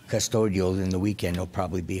custodial in the weekend will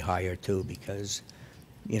probably be higher too because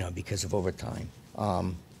of overtime.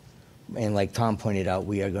 And like Tom pointed out,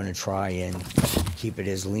 we are going to try and keep it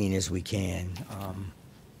as lean as we can.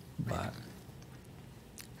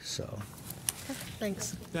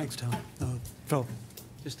 Thanks. Thanks, Tom. Phil?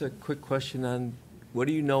 Just a quick question on, what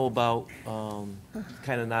do you know about,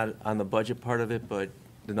 kind of not on the budget part of it, but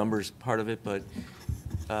the numbers part of it, but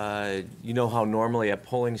you know how normally at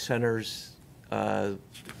polling centers,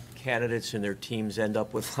 candidates and their teams end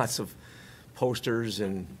up with lots of posters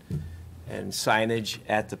and signage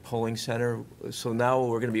at the polling center. So now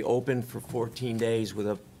we're going to be open for 14 days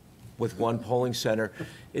with one polling center.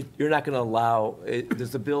 You're not going to allow,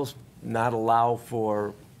 does the bill not allow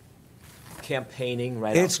for campaigning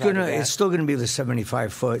right outside of that? It's still gonna be the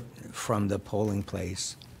 75-foot from the polling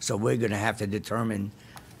place. So we're gonna have to determine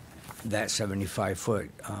that 75-foot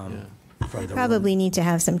from the Probably need to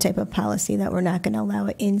have some type of policy that we're not going to allow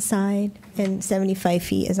it inside, and 75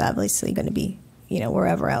 feet is obviously going to be,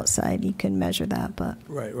 wherever outside you can measure that, but.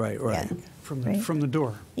 Right. Yeah. From the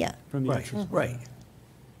door. Yeah. From the entrance. Right.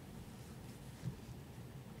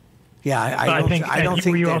 Yeah, I don't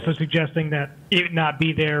think were you that- also suggesting that it not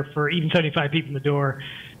be there for even 75 feet from the door?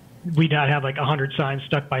 We not have like 100 signs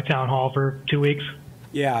stuck by town hall for 2 weeks.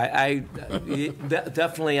 Yeah,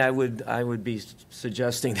 definitely I would be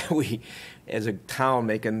suggesting that we, as a town,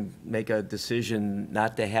 make a decision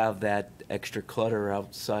not to have that extra clutter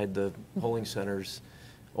outside the polling centers,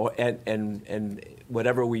 and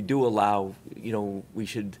whatever we do allow, we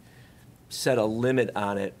should set a limit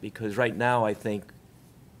on it, because right now I think,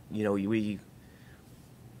 we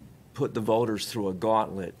put the voters through a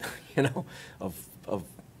gauntlet,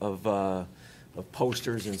 of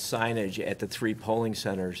posters and signage at the 3 polling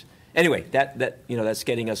centers. Anyway, that's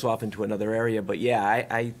getting us off into another area. But yeah,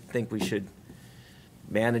 I think we should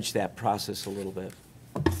manage that process a little bit.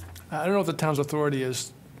 I don't know if the town's authority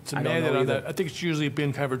is to I don't mandate know on either. that. I think it's usually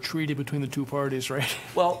been kind of a treaty between the two parties, right?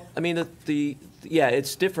 Well, I mean,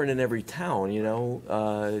 it's different in every town,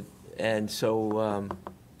 and so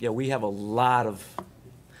we have a lot of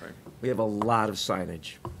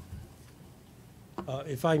signage.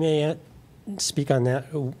 If I may speak on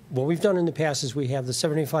that, what we've done in the past is we have the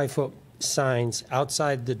 75-foot signs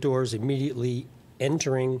outside the doors immediately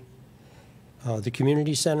entering the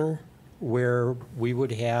community center, where we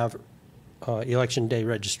would have Election Day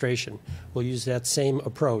registration. We'll use that same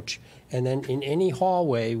approach. And then in any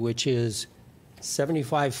hallway which is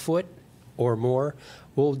 75 foot or more,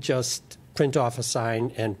 we'll just print off a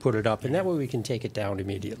sign and put it up, and that way we can take it down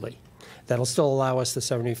immediately. That'll still allow us the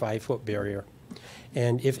 75-foot barrier.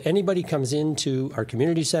 And if anybody comes into our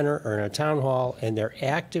community center or in a town hall and they're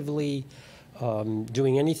actively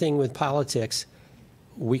doing anything with politics,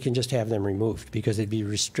 we can just have them removed, because it'd be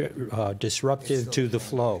disruptive to the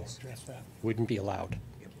flow. Wouldn't be allowed.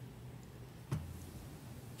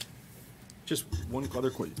 Just one other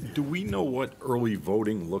question. Do we know what early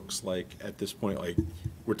voting looks like at this point? Like,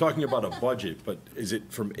 we're talking about a budget, but is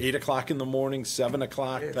it from 8 o'clock in the morning, 7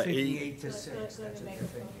 o'clock to 8? to 6. That's what they're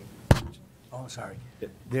thinking. Oh, sorry.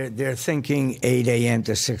 They're thinking 8 a.m.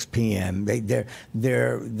 to 6 p.m. The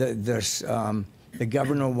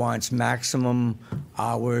governor wants maximum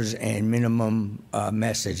hours and minimum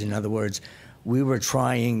message. In other words, we were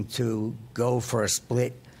trying to go for a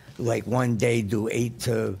split, like one day do 8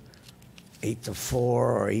 to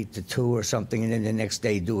 4 or 8 to 2 or something, and then the next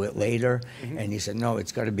day do it later. Mm-hmm. And he said, no,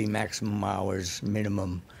 it's got to be maximum hours,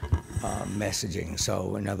 minimum messaging.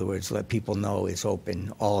 So in other words, let people know it's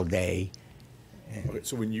open all day. Okay,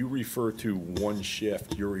 so when you refer to one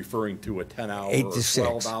shift, you're referring to a 10-hour 8 or to 6.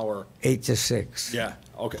 12-hour? 8 to 6. Yeah,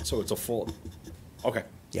 okay, so it's a full, okay.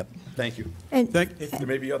 Yep. Thank you. And There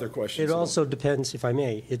may be other questions. It also depends, if I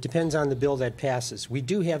may, it depends on the bill that passes. We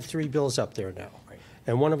do have 3 bills up there now.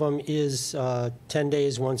 And one of them is 10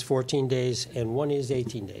 days, one's 14 days, and one is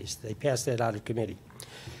 18 days. They passed that out of committee.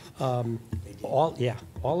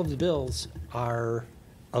 all of the bills are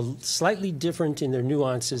slightly different in their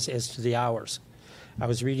nuances as to the hours. I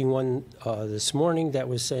was reading one this morning that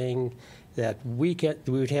was saying that we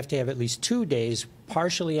would have to have at least 2 days,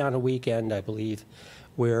 partially on a weekend, I believe,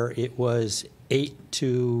 where it was 8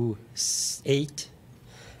 to 8.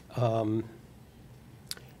 And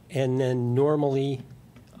then normally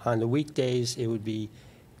on the weekdays, it would be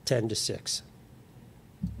 10 to 6.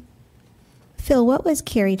 Phil, what was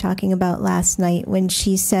Carrie talking about last night when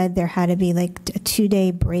she said there had to be like a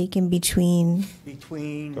 2-day break in between?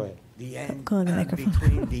 Between Go ahead. the end, Go to the microphone.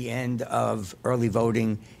 between the end of early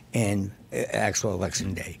voting and actual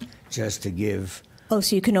election day, just to give, Oh,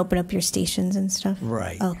 so you can open up your stations and stuff?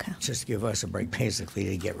 right. Okay. Just give us a break, basically,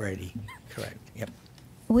 to get ready. Correct, yep.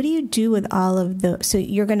 What do you do with all of the, so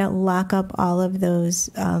you're going to lock up all of those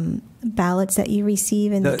ballots that you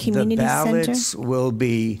receive in the community The center? ballots will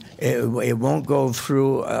be, it won't go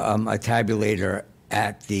through a tabulator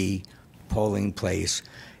at the polling place.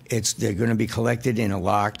 They're going to be collected in a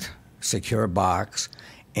locked, secure box,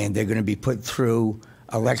 and they're going to be put through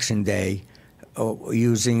Election Day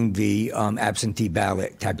using the absentee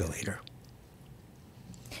ballot tabulator.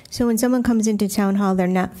 So when someone comes into town hall, they're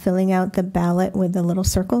not filling out the ballot with the little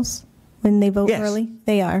circles when they vote Yes. early?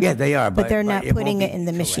 They are? Yeah, they are, But they're not it won't putting be it in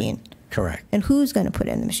the correct. machine? Correct. And who's going to put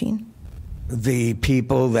it in the machine? The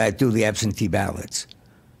people that do the absentee ballots.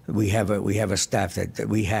 We have a staff that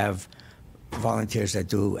we have volunteers that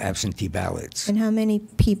do absentee ballots. And how many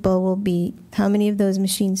people will be, how many of those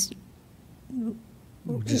machines?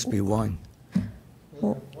 It'll just be one.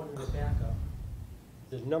 One in the backup.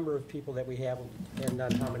 The number of people that we have will depend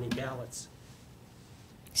on how many ballots.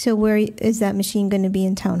 So where is that machine going to be,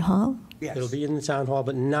 in town hall? Yes. It'll be in the town hall,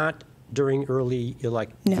 but not during early No.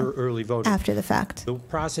 early voting. After the fact? The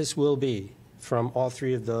process will be, from all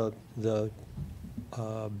three of the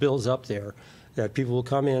bills up there, that people will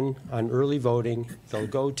come in on early voting, they'll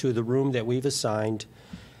go to the room that we've assigned,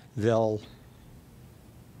 they'll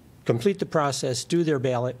complete the process, do their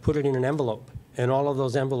ballot, put it in an envelope, and all of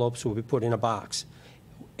those envelopes will be put in a box.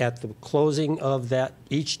 At the closing of that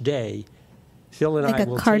each day, Phil and Like I a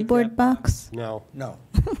will take cardboard that box? No, No,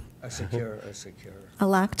 a secure A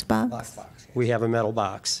locked box? lockbox. Yes. we have a metal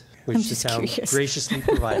box, I'm which the just town curious. graciously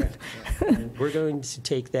provided. We're going to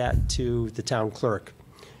take that to the town clerk.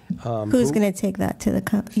 Who's who- going to take that to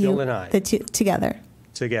the? Phil and I. The two together?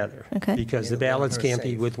 Together. Okay. Because the It'll go in ballots her can't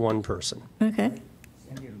be safe. with one person, Okay.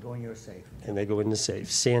 And you go in your safe. and they go in the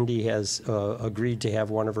safe. Sandy has agreed to have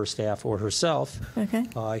one of her staff or herself Okay.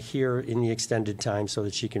 here in the extended time so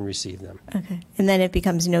that she can receive them. Okay. And then it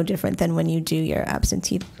becomes no different than when you do your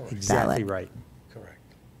absentee Exactly ballot? right. Correct.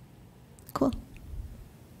 Cool.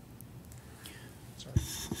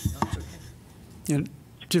 And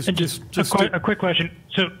And just a quick question.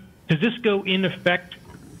 So does this go in effect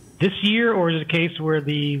this year, or is it a case where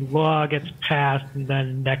the law gets passed and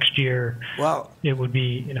then next year Well, it would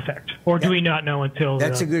be in effect? Or do we not know until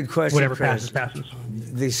That's a good question, whatever Chris. passes?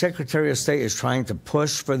 the Secretary of State is trying to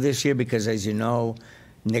push for this year because, as you know,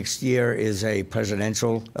 next year is a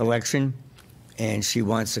presidential election, and she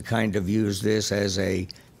wants to kind of use this as a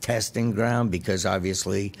testing ground because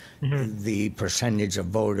obviously the percentage of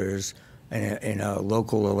voters in a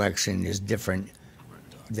local election is different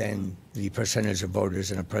than the percentage of voters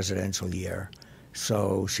in a presidential year.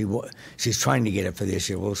 So she's trying to get it for this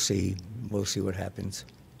year. We'll see. We'll see what happens.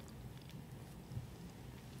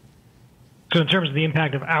 So in terms of the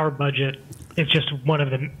impact of our budget, it's just one of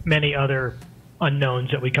the many other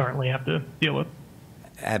unknowns that we currently have to deal with.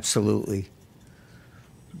 Absolutely.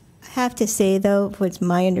 I have to say, though, it's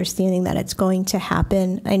my understanding that it's going to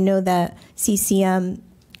happen. I know that CCM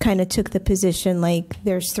kind of took the position like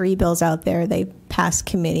there's 3 bills out there, they passed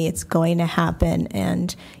committee, it's going to happen.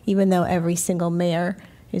 And even though every single mayor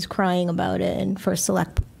is crying about it, and first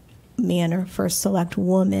select man or first select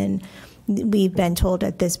woman, we've been told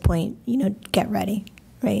at this point, get ready,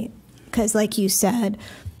 right? Because like you said,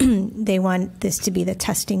 they want this to be the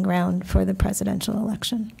testing ground for the presidential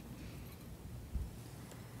election.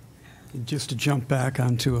 Just to jump back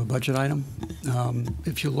onto a budget item,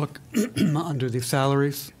 if you look under the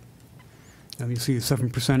salaries, you see a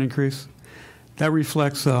 7% increase. That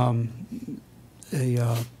reflects they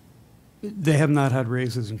have not had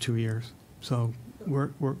raises in 2 years, so we're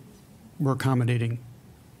accommodating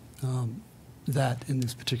that in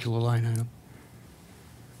this particular line item.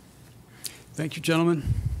 Thank you, gentlemen.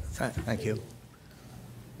 Thank you.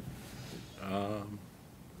 I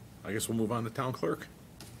guess we'll move on to town clerk.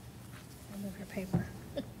 I'll move your paper.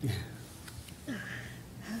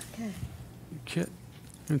 Okay.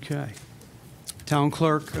 Okay. Town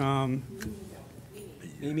clerk,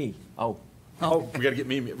 Me. Oh, Oh, we gotta get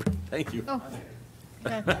Mimi. Thank you. Oh,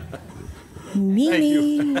 okay.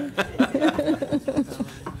 Mimi.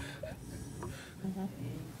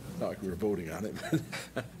 Not like we were voting on it.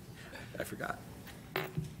 I forgot.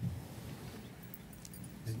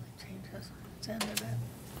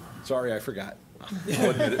 Sorry, I forgot.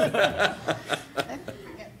 I'll admit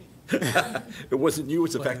it. It wasn't you,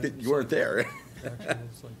 it's the fact that you weren't there.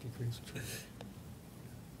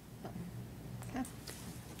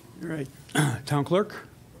 All right, Town Clerk.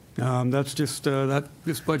 That's just,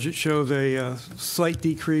 this budget shows a slight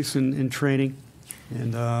decrease in training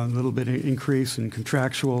and a little bit of increase in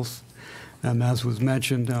contractuals. As was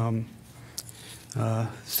mentioned,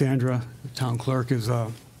 Sandra, the Town Clerk, is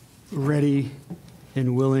ready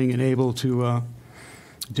and willing and able to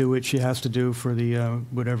do what she has to do for the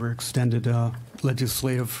whatever extended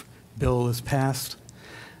legislative bill is passed.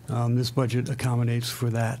 This budget accommodates for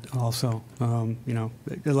that also.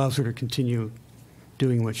 It allows her to continue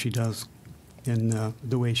doing what she does in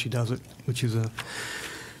the way she does it, which is a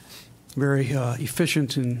very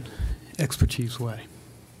efficient and expertise way.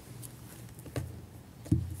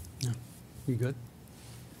 Yeah. You good?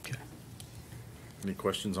 Okay. Any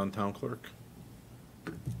questions on Town Clerk?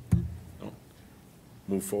 No?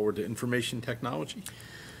 Move forward to information technology.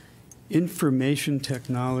 Information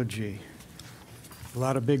technology. A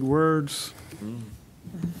lot of big words.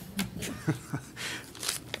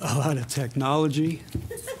 A lot of technology.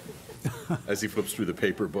 As he flips through the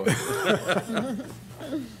paper book.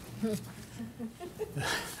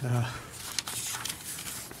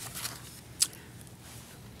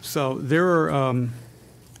 So there are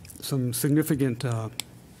some significant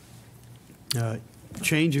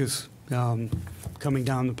changes coming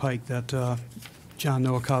down the pike that John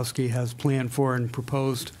Nowakowski has planned for and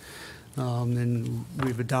proposed, and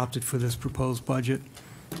we've adopted for this proposed budget.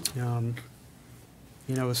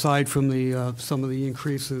 Aside from the some of the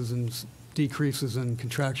increases and decreases in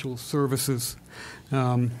contractual services,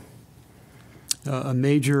 a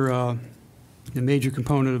major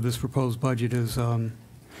component of this proposed budget is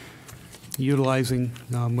utilizing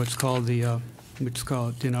what's called and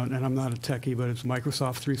I'm not a techie, but it's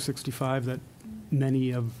Microsoft 365 that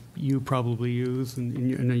many of you probably use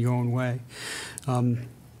in your own way.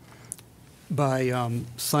 By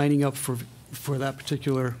signing up for that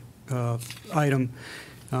particular item,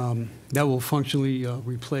 that will functionally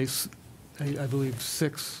replace, I believe,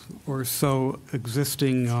 6 or so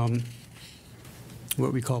existing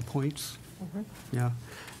what we call points. Yeah.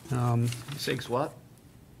 6 what?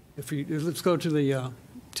 Let's go to the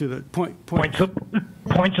point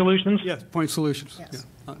solutions. Yes, point solutions. Yes.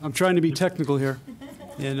 Yeah. I'm trying to be technical here,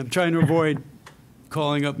 and I'm trying to avoid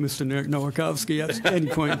calling up Mr. Nowakowski at any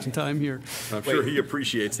point in time here. I'm sure he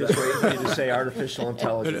appreciates that. Just waiting for you to say artificial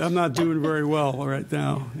intelligence. But I'm not doing very well right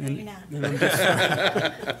now. And I'm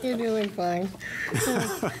just, You're doing fine.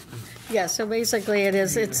 Yeah, so basically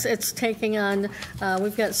it's taking on,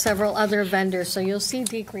 we've got several other vendors, so you'll see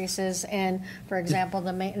decreases in, for example,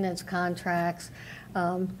 the maintenance contracts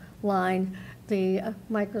line. The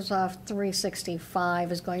Microsoft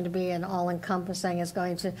 365 is going to be an all-encompassing, is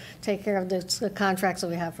going to take care of the contracts that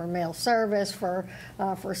we have for mail service, for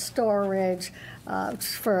storage,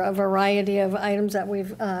 for a variety of items that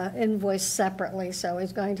we've invoiced separately. So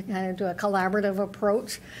it's going to kind of do a collaborative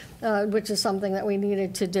approach, which is something that we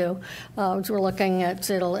needed to do. So we're looking at,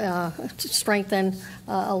 it'll strengthen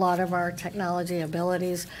a lot of our technology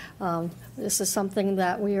abilities. This is something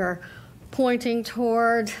that we are pointing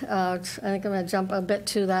toward. I think I'm going to jump a bit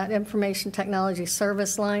to that information technology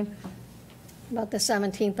service line. About the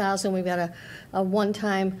 $17,000, we've got a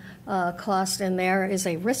one-time cost in there is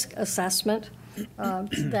a risk assessment.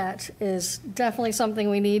 That is definitely something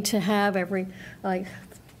we need to have every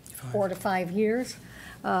 4 to 5 years.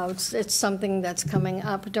 It's something that's coming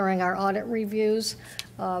up during our audit reviews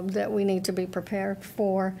that we need to be prepared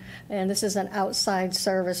for. And this is an outside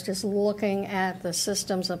service, just looking at the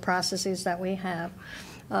systems and processes that we have.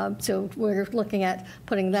 So we're looking at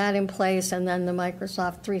putting that in place, and then the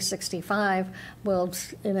Microsoft 365 will,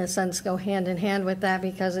 in a sense, go hand in hand with that,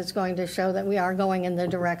 because it's going to show that we are going in the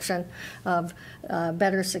direction of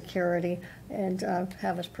better security and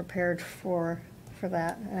have us prepared for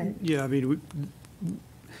that. yeah, I mean,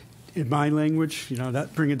 in my language,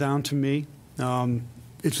 that bring it down to me.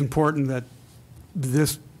 It's important that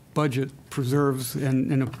this budget preserves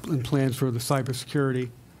and plans for the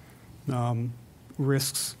cybersecurity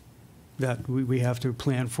risks that we have to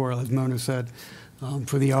plan for, as Mona said,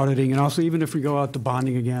 for the auditing, and also even if we go out to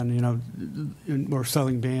bonding again, or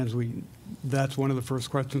selling bands, that's one of the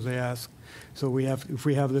first questions they ask. So if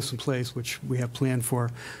we have this in place, which we have planned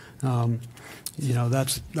for, You know,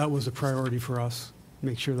 that was a priority for us,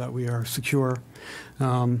 make sure that we are secure.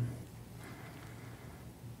 And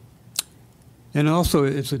also,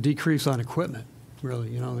 it's a decrease on equipment,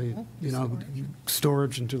 really, you know,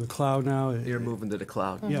 storage into the cloud now. You're moving to the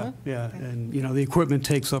cloud. Yeah, yeah, and, you know, the equipment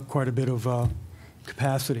takes up quite a bit of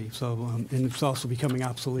capacity, so, and it's also becoming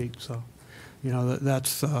obsolete, so, you know,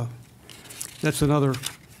 that's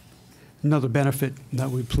another benefit that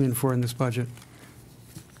we plan for in this budget.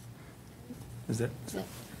 Is that?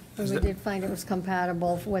 And we did find it was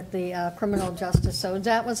compatible with the criminal justice, so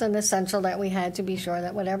that was an essential that we had to be sure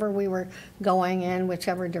that whatever we were going in,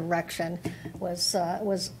 whichever direction, was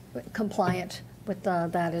compliant with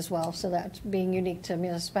that as well, so that's being unique to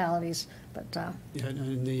municipalities, but. Yeah,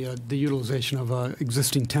 and the utilization of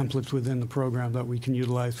existing templates within the program that we can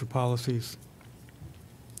utilize for policies.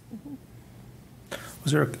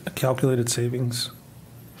 Was there a calculated savings,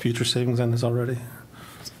 future savings on this already?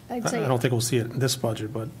 I'd say. I don't think we'll see it in this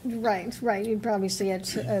budget, but Right. You'd probably see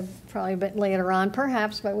it probably a bit later on,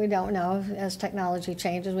 perhaps, but we don't know. As technology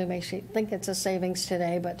changes, we may think it's a savings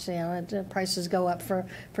today, but, you know, the prices go up for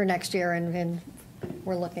next year, and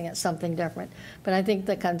we're looking at something different. But I think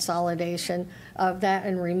the consolidation of that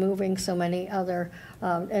and removing so many other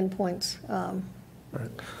endpoints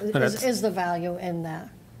is the value in that.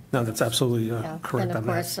 no, that's absolutely Yeah, correct and of on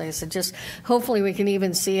that. course, I said, just hopefully we can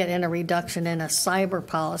even see it in a reduction in a cyber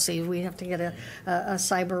policy. We have to get a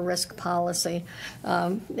cyber risk policy,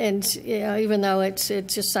 and you know, even though it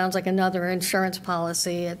just sounds like another insurance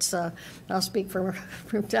policy, it's I'll speak for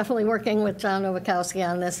definitely working with John Nowakowski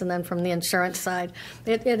on this, and then from the insurance side,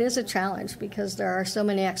 it is a challenge because there are so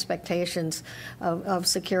many expectations of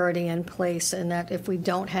security in place, and that if we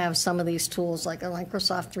don't have some of these tools like a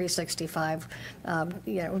Microsoft 365,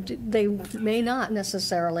 you know, they may not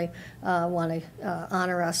necessarily want to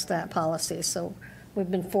honor us that policy. So we've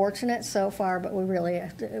been fortunate so far, but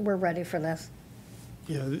we're ready for this.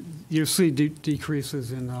 Yeah, you see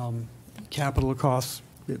decreases in capital costs,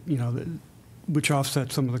 you know, which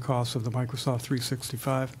offset some of the costs of the Microsoft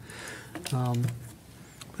 365.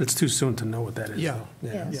 It's too soon to know what that is. Yeah. though.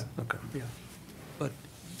 Yes. Yeah. Okay. Yeah, but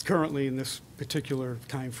currently in this particular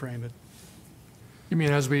time frame, You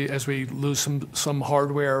mean as we lose some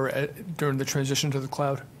hardware during the transition to the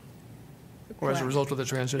cloud? Or as a Correct. result of the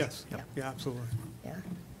transition? yes, yeah, absolutely. Yeah.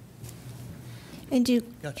 And do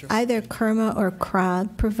Gotcha. either KERMA or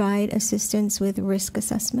CROG provide assistance with risk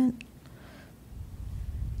assessment?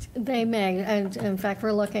 They may, and in fact,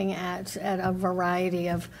 we're looking at a variety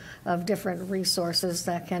of different resources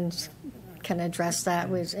that can address that,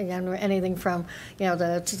 with, again, anything from, you know,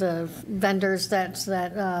 the vendors that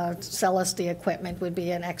sell us the equipment would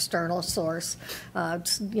be an external source.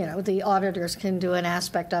 You know, the auditors can do an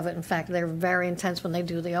aspect of it. In fact, they're very intense when they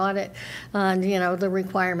do the audit on, you know, the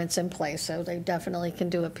requirements in place, so they definitely can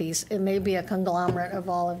do a piece. It may be a conglomerate of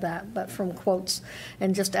all of that, but from quotes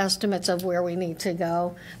and just estimates of where we need to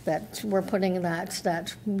go, that we're putting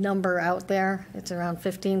that number out there. It's around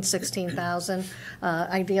 15,000, 16,000.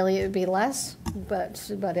 Ideally, it would be less, but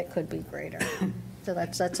it could be greater. So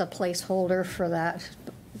that's a placeholder for that,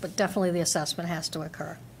 but definitely the assessment has to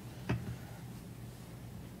occur.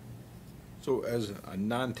 So as a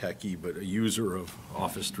non-techie, but a user of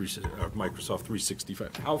Microsoft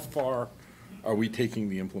 365, how far are we taking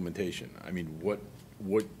the implementation? I mean, what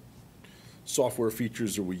software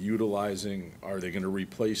features are we utilizing? Are they going to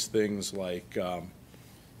replace things like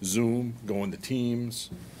Zoom, going to Teams?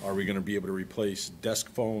 Are we going to be able to replace desk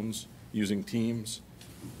phones using Teams?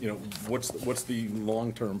 You know, what's the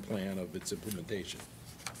long-term plan of its implementation?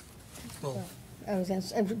 Well, I was gonna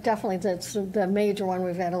say, definitely, the major one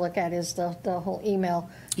we've got to look at is the whole email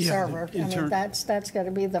Yeah, server. in I mean, turn- that's got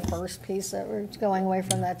to be the first piece that we're going away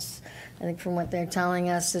from. That's, I think from what they're telling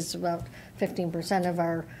us, it's about 15% of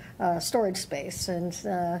our storage space, and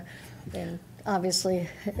obviously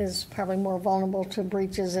is probably more vulnerable to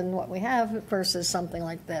breaches in what we have versus something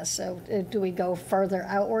like this. So do we go further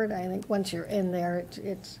outward? I think once you're in there,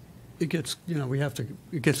 it gets, you know,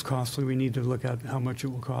 it gets costly. We need to look at how much it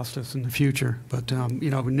will cost us in the future. But,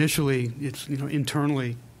 you know, initially, it's, you know,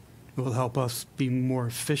 internally, it will help us be more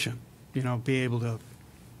efficient, you know, be able to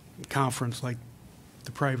conference like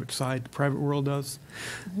the private world does.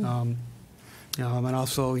 And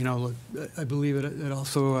also, you know, look, I believe it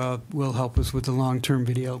also will help us with the long-term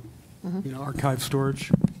video, you know, archive storage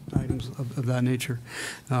items of that nature.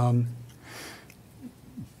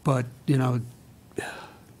 But, you know,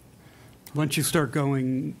 once you start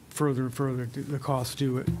going further and further, the costs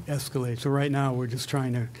do escalate. So right now, we're just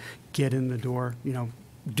trying to get in the door, you know,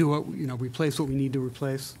 replace what we need to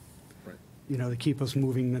replace, Right. you know, to keep us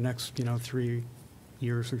moving the next, you know, 3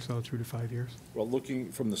 years or so, 3 to 5 years. Well,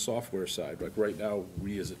 looking from the software side, like right now,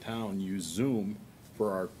 we as a town use Zoom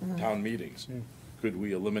for our town meetings. Could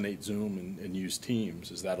we eliminate Zoom and use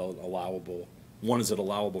Teams? Is that allowable? One, is it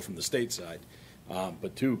allowable from the state side?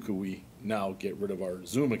 But two, could we now get rid of our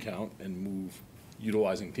Zoom account and move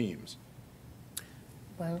utilizing Teams?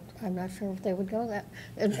 Well, I'm not sure if they would go that.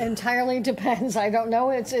 It entirely depends. I don't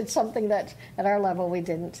know. It's something that, at our level, we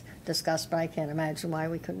didn't discuss, but I can't imagine why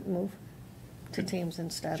we couldn't move to Teams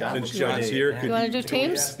instead. Since John's here, could You wanna do could we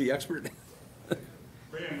Teams? ask the expert?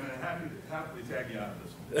 Happily tag you out of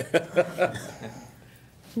this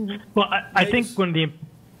one. Well, I think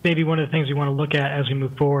maybe one of the things we want to look at as we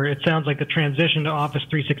move forward, it sounds like the transition to Office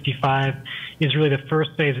 365 is really the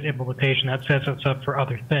first phase of implementation that sets us up for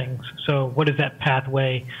other things. So what does that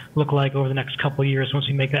pathway look like over the next couple of years once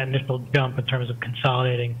we make that initial jump in terms of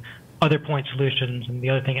consolidating other point solutions? And the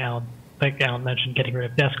other thing, like Alan mentioned, getting rid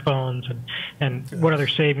of desk phones, and what other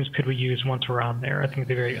savings could we use once we're on there? I think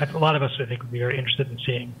a lot of us, I think, would be very interested in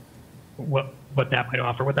seeing what that might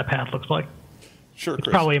offer, what that path looks like. Sure, It's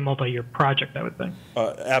Chris. probably a multi-year project, I would think.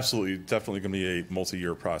 Absolutely, definitely going to be a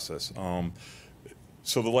multi-year process.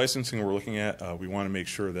 So the licensing we're looking at, we want to make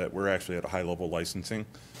sure that we're actually at a high level licensing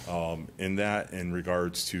in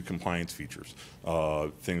regards to compliance features.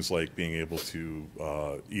 Things like being able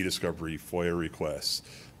to e-discovery, FOIA requests,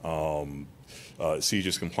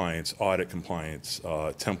 CJIS compliance, audit compliance,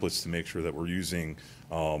 templates to make sure that we're using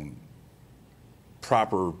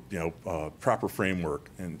proper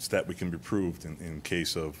framework, and so that we can be approved in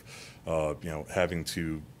case of having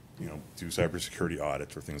to do cybersecurity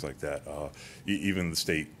audits or things like that. Even the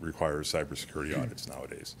state requires cybersecurity audits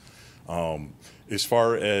nowadays. As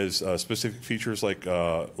far as specific features like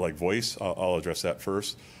voice, I'll address that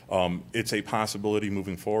first. It's a possibility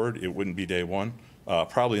moving forward. It wouldn't be day one.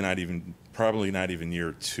 Probably not even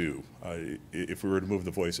year two. If we were to move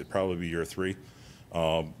the voice, it'd probably be year three.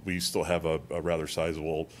 We still have a rather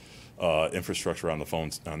sizable infrastructure on the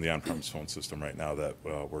phones, on the on-premise phone system right now that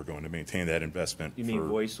we're going to maintain that investment. You mean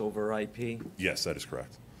voice over IP? Yes, that is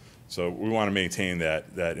correct. So we want to maintain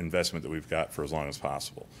that investment that we've got for as long as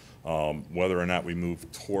possible. Whether or not we move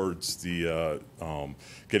towards the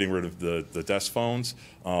getting rid of the desk phones,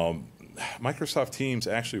 Microsoft Teams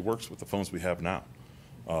actually works with the phones we have now.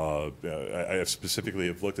 I specifically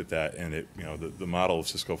have looked at that, and the model of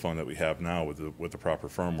Cisco phone that we have now with the proper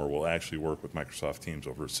firmware will actually work with Microsoft Teams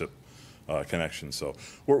over a SIP connection. So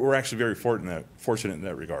we're actually very fortunate in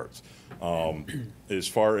that regards. As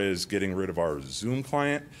far as getting rid of our Zoom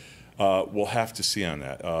client, we'll have to see on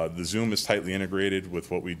that. The Zoom is tightly integrated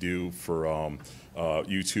with what we do for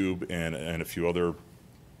YouTube and a few other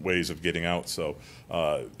ways of getting out. So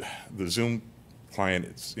the Zoom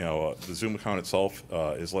client, the Zoom account itself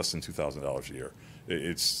is less than $2,000 a year.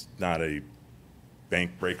 It's not a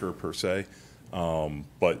bank breaker per se,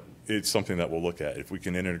 but it's something that we'll look at. If we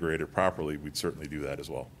can integrate it properly, we'd certainly do that as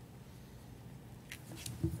well.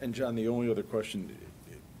 And John, the only other question,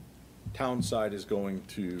 town side is going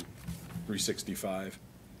to 365.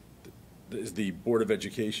 Is the Board of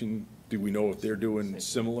Education, do we know if they're doing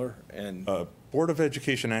similar? And Board of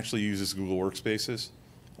Education actually uses Google Workspaces.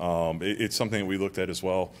 It's something that we looked at as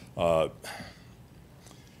well.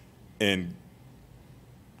 And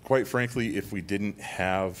quite frankly, if we didn't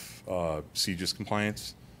have CJIS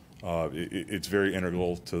compliance, it's very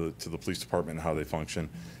integral to the police department and how they function.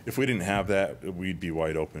 If we didn't have that, we'd be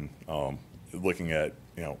wide open looking at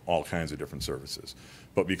all kinds of different services.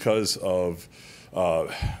 But because of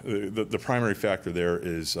the primary factor there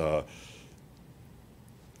is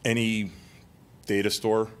any data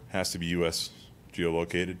store has to be U.S.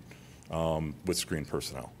 geolocated with screened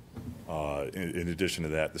personnel. In addition to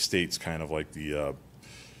that, the state's kind of like the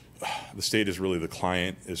state is really the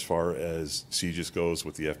client as far as CJIS goes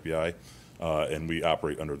with the FBI, and we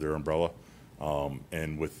operate under their umbrella.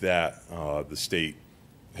 And with that, the state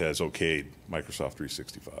has okayed Microsoft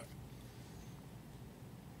 365.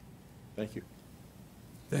 Thank you.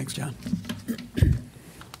 Thanks, John.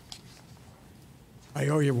 I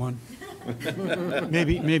owe you one.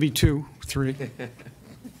 maybe 2, 3.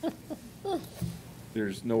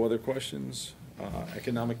 There's no other questions.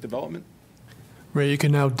 Economic development? Ray, you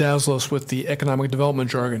can now dazzle us with the economic development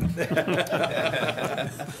jargon.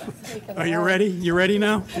 Are you ready? You ready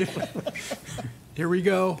now? Here we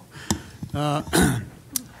go. I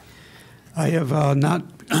have not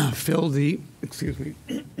filled the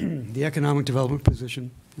economic development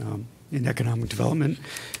position in economic development.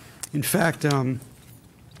 In fact,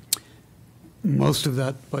 most of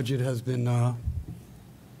that budget has been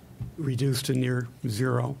reduced to near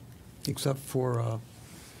zero, except for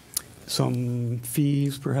some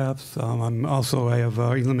fees, perhaps. I have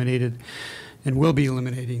eliminated and will be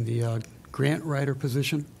eliminating the grant writer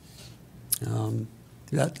position.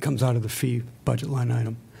 That comes out of the fee budget line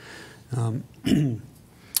item.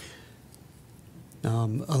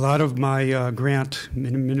 A lot of my grant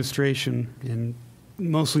administration and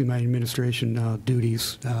mostly my administration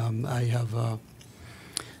duties I have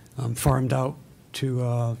farmed out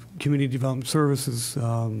to Community Development Services,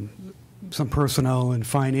 some personnel in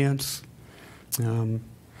finance,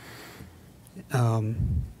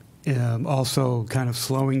 also kind of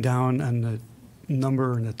slowing down on the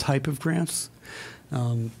number and the type of grants.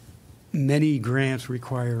 Many grants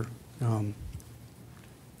require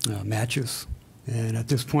matches, and at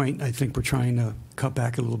this point, I think we're trying to cut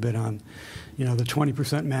back a little bit on, the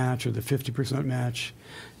 20% match or the 50% match.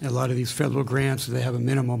 And a lot of these federal grants, they have a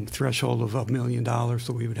minimum threshold of $1 million,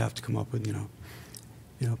 so we would have to come up with,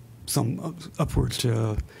 some upwards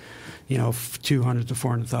to, $200,000 to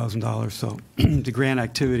 $400,000. So the grant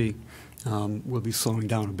activity will be slowing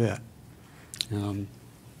down a bit. And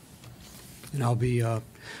I'll be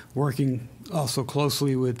working also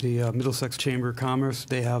closely with the Middlesex Chamber of Commerce.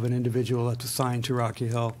 They have an individual that's assigned to Rocky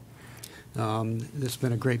Hill. It's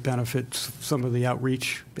been a great benefit. Some of the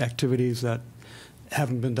outreach activities that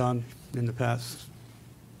haven't been done in the past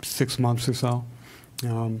 6 months or so.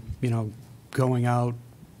 Going out,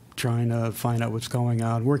 trying to find out what's going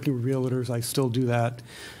on. Working with realtors, I still do that.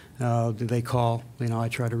 They call, I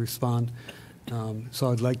try to respond.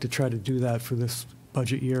 So I'd like to try to do that for this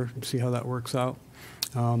budget year and see how that works out.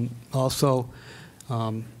 Also,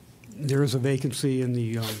 there is a vacancy in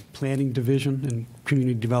the planning division and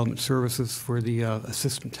community development services for the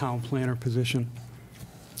assistant town planner position.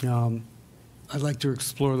 I'd like to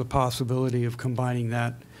explore the possibility of combining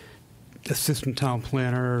that assistant town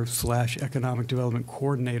planner / economic development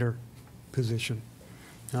coordinator position.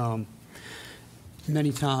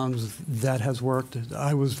 Many towns that has worked.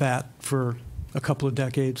 I was that for a couple of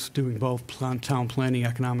decades, doing both town planning,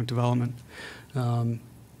 economic development.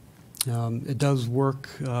 It does work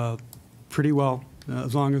pretty well,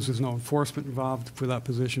 as long as there's no enforcement involved for that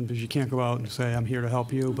position, because you can't go out and say, I'm here to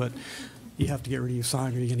help you, but you have to get rid of your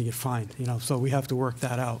sign or you're going to get fined. So we have to work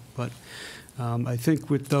that out. But I think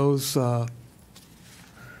with those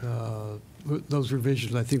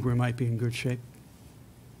revisions, I think we might be in good shape.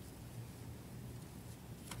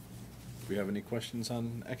 Do we have any questions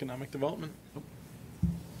on economic development? Nope.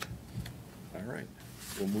 All right.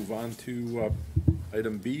 We'll move on to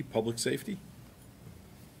item B, public safety.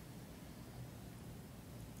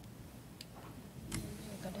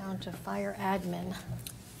 Go down to fire admin.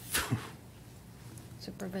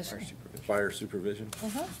 Supervision. Fire supervision.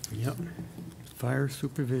 Yep. Fire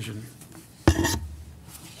supervision. Is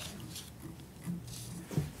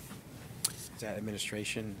that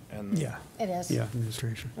administration and? Yeah. It is. Yeah,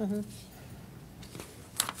 administration. I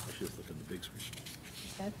should look at the big screen.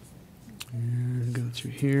 Okay. And go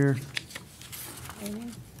through here.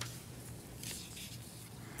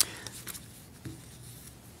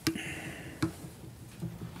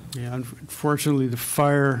 Yeah, unfortunately, the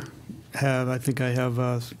fire I think I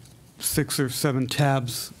have 6 or 7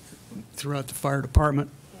 tabs throughout the fire department.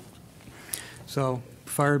 So,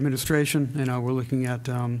 fire administration, we're looking at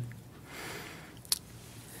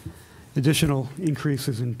additional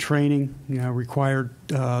increases in training, required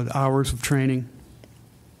hours of training.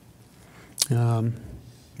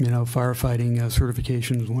 Firefighting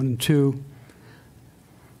certifications 1 and 2.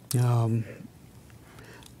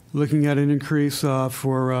 Looking at an increase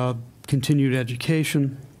for continued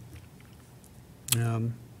education.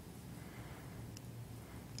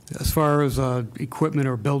 As far as equipment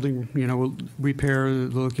or building, repair,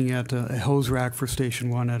 looking at a hose rack for Station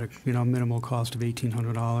 1 at a minimal cost of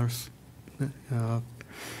 $1,800,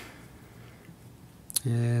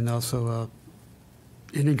 and also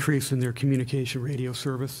an increase in their communication radio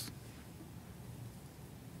service.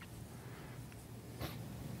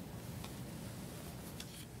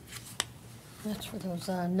 That's for those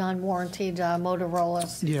non-warranted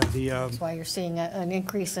Motorola's. Yeah, That's why you're seeing an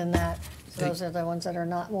increase in that. So those are the ones that are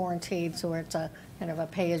not warranted, so it's a kind of a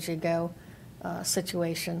pay-as-you-go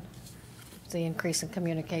situation, the increase in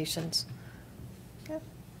communications. Yeah.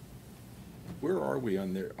 Where are we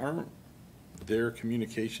on there? Aren't their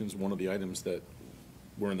communications one of the items that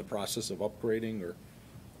we're in the process of upgrading, or?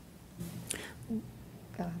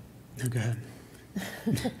 Go Go ahead.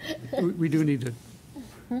 We do need to.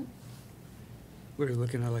 We're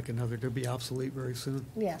looking at they'll be obsolete very soon.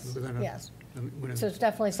 Yes, yes. When So it's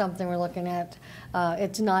definitely something we're looking at.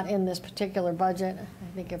 It's not in this particular budget.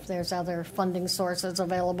 I think if there's other funding sources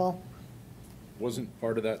available. Wasn't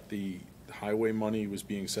part of that the highway money was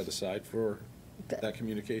being set aside for that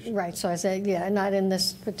communication? Right, so I said, yeah, not in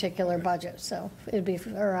this particular budget, so it'd be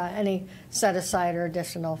for any set aside or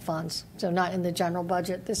additional funds. So not in the general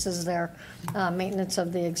budget, this is their maintenance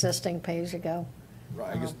of the existing pay-as-you-go.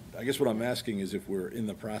 Right, I guess what I'm asking is if we're in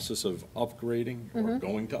the process of upgrading or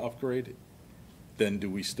going to upgrade, then do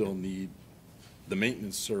we still need the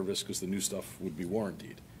maintenance service because the new stuff would be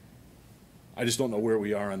warrantied? I just don't know where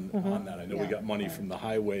we are on that. I know we Yeah. got money from the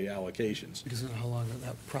highway allocations. We don't know how long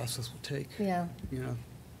that process will take. Yeah. You know,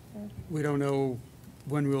 we don't know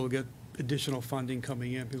when we'll get additional funding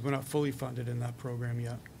coming in, because we're not fully funded in that program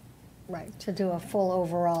yet. Right, to do a full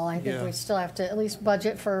overall, I think Yeah. we still have to at least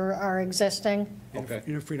budget for our existing. Okay.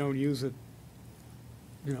 And if we don't use it,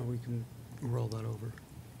 you know, we can roll that over.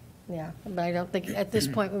 Yeah, but I don't think, at this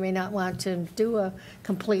point, we may not want to do a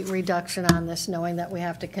complete reduction on this, knowing that we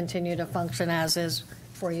have to continue to function as is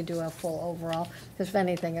before you do a full overall. Because if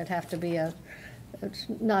anything, it'd have to be it's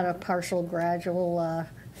not a partial, gradual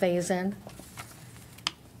phase in.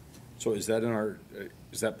 So is that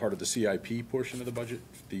is that part of the CIP portion of the budget,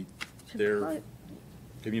 their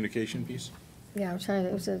communication piece? Yeah, I'm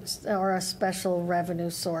trying to, or a special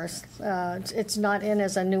revenue source. It's not in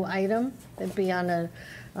as a new item. It'd be on a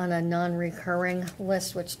non-recurring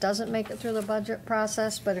list, which doesn't make it through the budget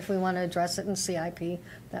process, but if we want to address it in CIP,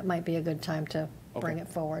 that might be a good time to bring it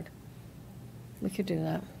forward. We could do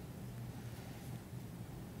that.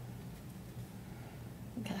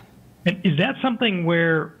 Okay. And is that something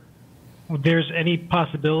where there's any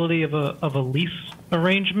possibility of a lease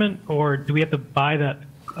arrangement, or do we have to buy that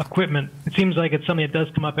equipment? It seems like it's something that does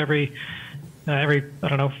come up every I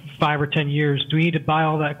don't know, 5 or 10 years. Do we need to buy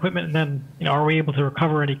all that equipment, and then are we able to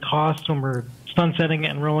recover any costs when we're sunsetting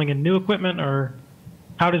it and rolling in new equipment, or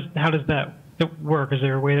how does that work? Is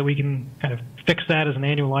there a way that we can kind of fix that as an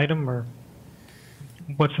annual item, or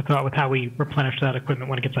what's the thought with how we replenish that equipment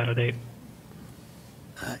when it gets out of date?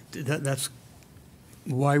 That's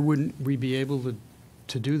why wouldn't we be able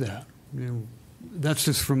to do that? You know, that's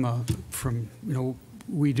just from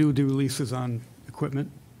we do leases on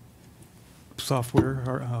equipment, software,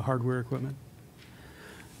 hardware equipment.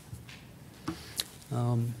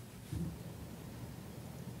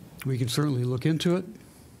 We can certainly look into it,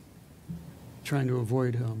 trying to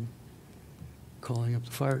avoid calling up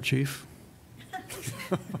the fire chief.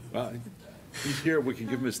 Well, he's here, we can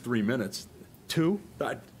give him his 3 minutes. 2?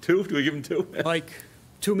 2? Do we give him 2? Like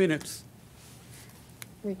 2 minutes.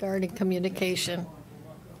 Regarding communication.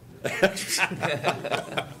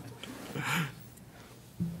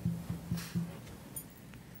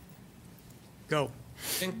 Go. I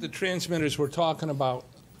think the transmitters we're talking about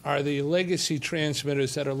are the legacy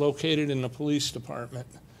transmitters that are located in the police department.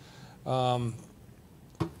 We're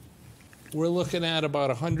looking at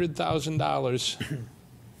about $100,000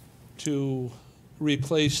 to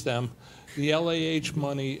replace them. The LAH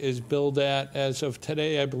money is billed at, as of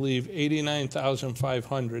today, I believe,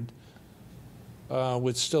 $89,500,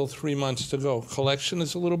 with still 3 months to go. Collection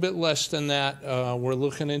is a little bit less than that. We're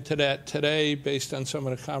looking into that today based on some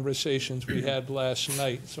of the conversations we had last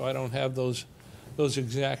night, so I don't have those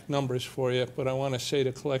exact numbers for you, but I want to say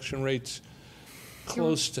the collection rate's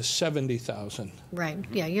close to 70,000. Right,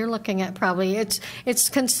 yeah, you're looking at probably, it's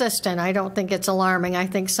consistent. I don't think it's alarming. I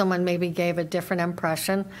think someone maybe gave a different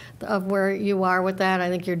impression of where you are with that. I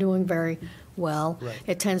think you're doing very well. Right.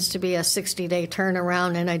 It tends to be a 60-day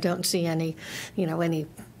turnaround, and I don't see any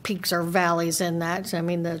peaks or valleys in that. I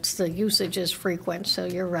mean, the usage is frequent, so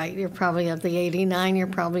you're right. You're probably of the 89, you're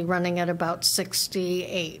probably running at about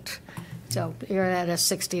 68. So you're at a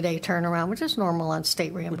 60-day turnaround, which is normal on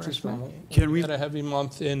state reimbursement. We had a heavy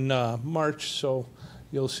month in March, so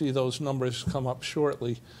you'll see those numbers come up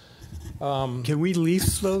shortly. Can we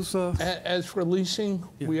lease those? As for leasing,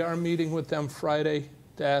 we are meeting with them Friday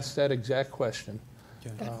to ask that exact question.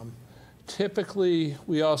 Okay. Typically,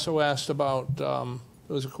 we also asked about, there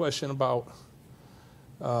was a question about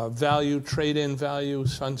value, trade-in value,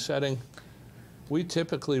 sunsetting. We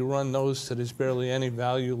typically run those till there's barely any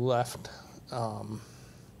value left.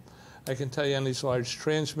 I can tell you on these large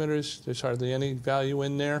transmitters, there's hardly any value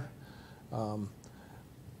in there.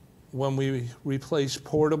 When we replace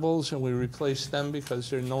portables and we replace them because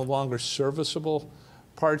they're no longer serviceable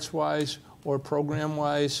parts-wise or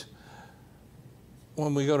program-wise,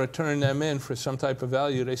 when we go to turn them in for some type of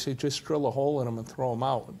value, they say just drill a hole in them and throw them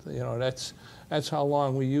out. That's how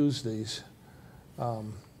long we use these.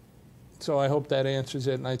 So I hope that answers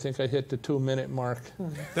it, and I think I hit the 2-minute mark.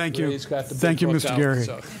 Thank you. Ray's got the big Thank you, book Mr. out, Gary.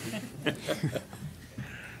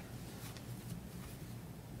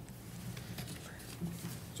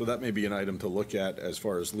 so. So that may be an item to look at as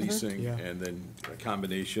far as leasing, Yeah. and then a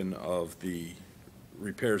combination of the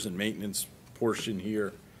repairs and maintenance portion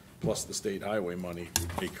here, plus the state highway money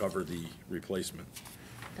may cover the replacement.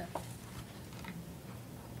 Okay.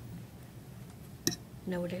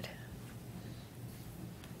 Noted.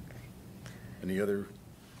 Any other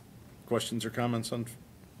questions or comments on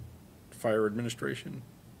fire administration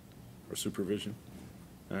or supervision?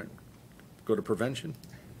 All right, go to prevention.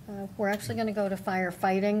 We're actually going to go to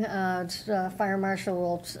firefighting. Fire marshal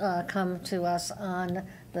will come to us on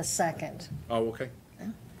the 2nd. Oh, okay.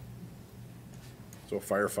 So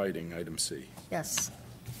firefighting, item C. Yes.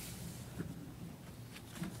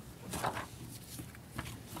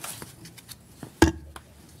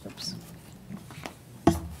 Oops.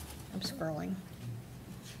 I'm scrolling.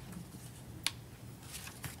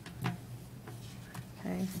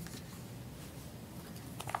 Okay.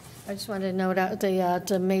 I just wanted to note out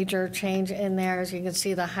the major change in there. As you can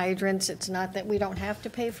see, the hydrants, it's not that we don't have to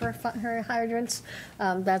pay for hydrants.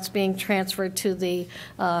 That's being transferred to the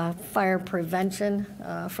fire prevention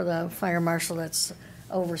for the fire marshal that's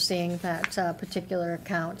overseeing that particular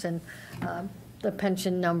account. And the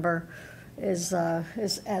pension number is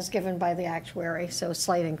as given by the actuary, so a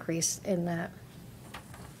slight increase in that.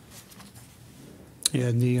 Yeah,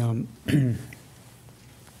 and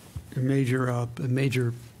a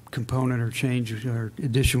major component or change or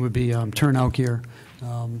addition would be turnout gear,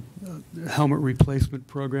 helmet replacement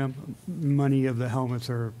program. Many of the helmets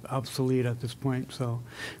are obsolete at this point, so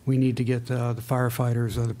we need to get the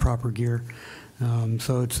firefighters the proper gear.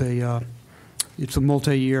 So it's a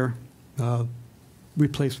multi-year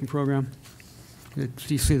replacement program.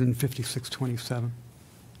 You see it in 5627.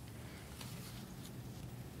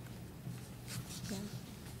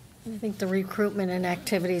 I think the recruitment and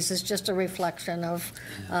activities is just a reflection of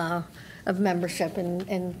membership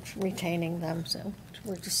and retaining them. So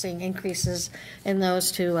we're just seeing increases in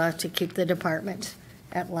those to keep the department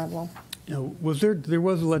at level. Now, there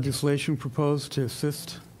was legislation proposed to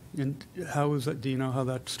assist in, how is that, do you know how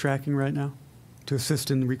that's tracking right now? To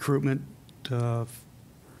assist in the recruitment for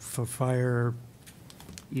fire,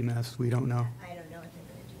 EMS, we don't know. I don't know what they're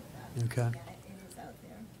going to do with that. Okay. Yeah, it is out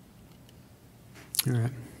there. All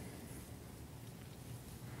right.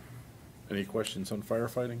 Any questions on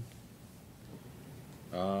firefighting?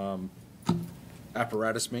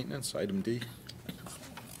 Apparatus maintenance, item D.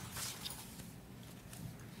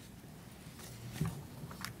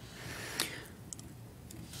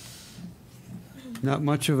 Not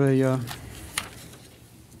much of a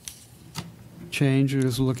change. We're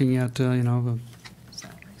just looking at, the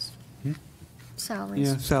Salaries. Hmm? Salaries.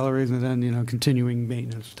 yeah, salaries, and then, continuing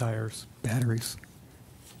maintenance, tires, batteries.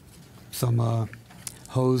 Some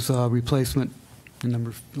hose replacement,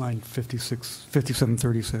 line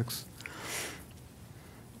 5736.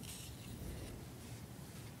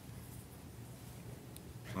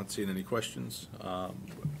 Not seeing any questions. Are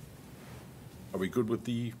we good with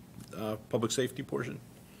the public safety portion?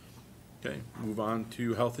 Okay, move on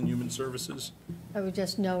to health and human services. I would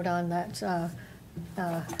just note on that,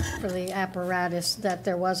 for the apparatus, that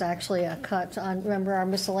there was actually a cut on, remember our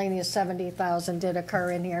miscellaneous 70,000 did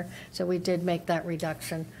occur in here, so we did make that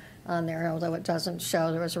reduction on there, although it doesn't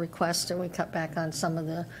show. There was a request and we cut back on some of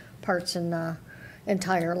the parts in the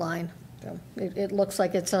entire line. So it looks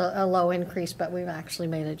like it's a low increase, but we've actually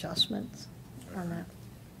made adjustments on that.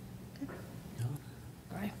 Okay.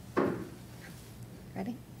 All right.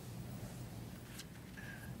 Ready?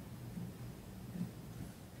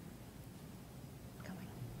 Going.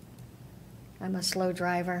 I'm a slow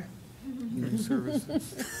driver.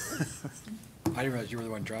 Services. I didn't realize you were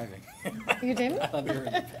the one driving. You didn't? I thought you were in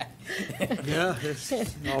the back. Yeah, it's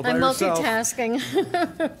all by I'm yourself. multitasking.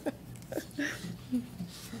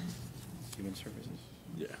 Human services.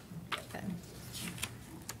 Yeah. Okay.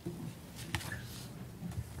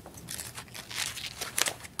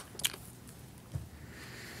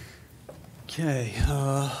 Okay,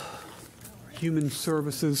 human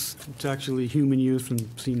services, it's actually human youth and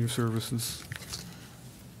senior services.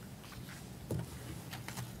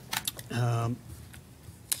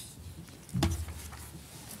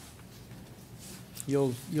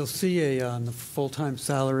 You'll see on the full-time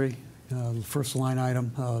salary, the first line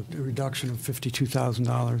item, a reduction of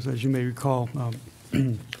 $52,000. As you may recall,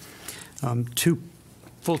 two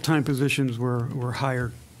full-time positions were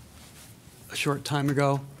hired a short time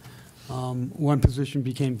ago. One position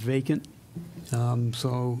became vacant,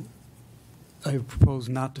 so I propose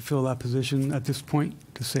not to fill that position at this point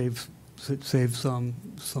to save some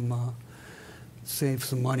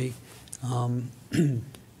money.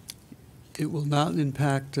 It will not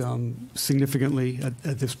impact significantly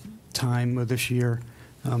at this time of this year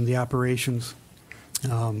the operations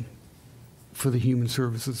for the human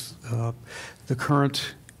services. The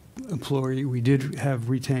current employee we did have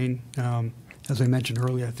retained, as I mentioned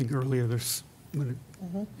earlier, I think earlier there's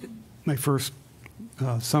my first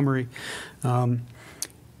summary.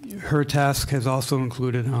 Her task has also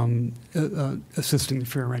included assisting the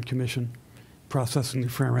Fair Rent Commission, processing the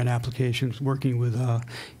fair rent applications, working with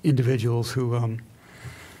individuals who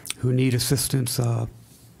need assistance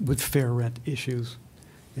with fair rent issues,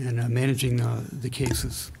 and managing the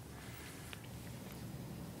cases.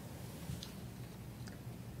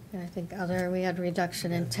 And I think we had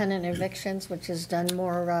reduction in tenant evictions, which is done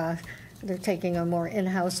more, they're taking a more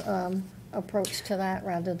in-house approach to that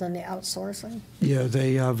rather than the outsourcing. Yeah,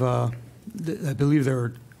 they have, I believe there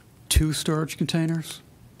are 2 storage containers,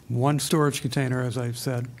 1 storage container, as I've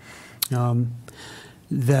said,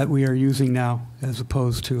 that we are using now as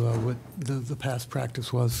opposed to what the past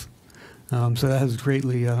practice was. So that has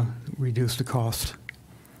greatly reduced the cost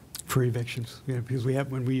for evictions. Because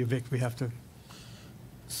when we evict, we have to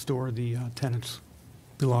store the tenants'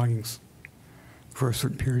 belongings for a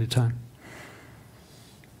certain period of time.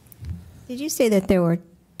 Did you say that there were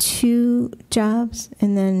 2 jobs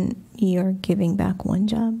and then you're giving back 1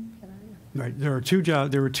 job? Right. There are 2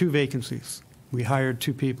 jobs. There were 2 vacancies. We hired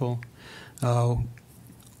 2 people.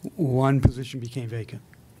 1 position became vacant,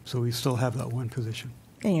 so we still have that 1 position.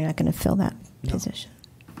 And you're not going to fill that No. position?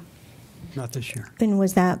 Not this year. And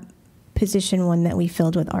was that position one that we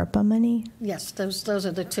filled with ARPA money? Yes, those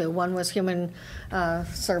are the 2. One was human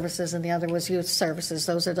services and the other was youth services.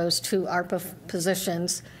 Those are those 2 ARPA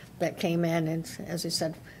positions that came in, and as you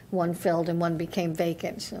said, 1 filled and 1 became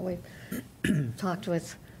vacant. So we talked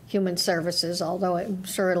with human services, although I'm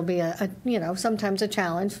sure it'll be sometimes a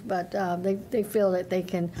challenge, but they feel that they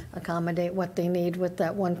can accommodate what they need with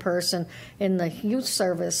that 1 person in the youth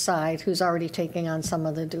service side who's already taking on some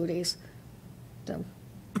of the duties. So.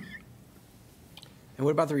 And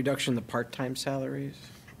what about the reduction in the part-time salaries?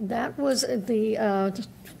 That was a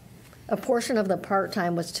portion of the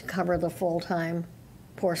part-time was to cover the full-time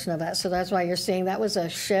portion of that. So that's why you're seeing that was a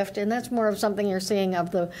shift, and that's more of something you're seeing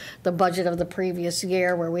of the budget of the previous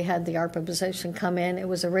year where we had the ARPA position come in. It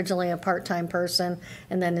was originally a part-time person,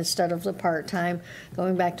 and then instead of the part-time,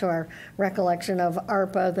 going back to our recollection of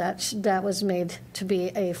ARPA, that was made to be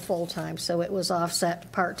a full-time. So it was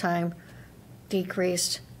offset, part-time,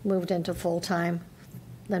 decreased, moved into full-time,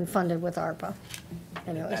 then funded with ARPA.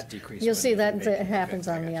 And it was, That decrease you'll was see that vacant. it happens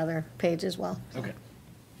Okay, on the other page as well. Okay.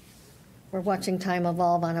 We're watching time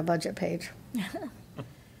evolve on a budget page.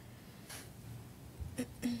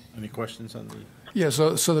 Any questions on the? Yeah,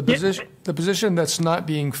 so the position that's not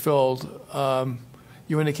being filled,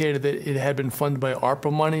 you indicated that it had been funded by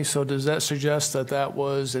ARPA money, so does that suggest that that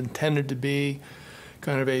was intended to be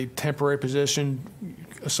kind of a temporary position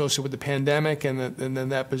associated with the pandemic, and then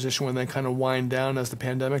that position would then kind of wind down as the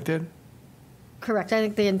pandemic did? Correct. I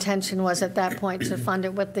think the intention was at that point to fund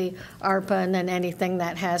it with the ARPA, and then anything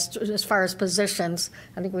that has, as far as positions,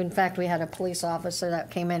 I think in fact we had a police officer that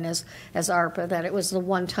came in as ARPA, that it was the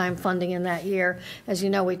one-time funding in that year. As you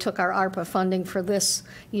know, we took our ARPA funding for this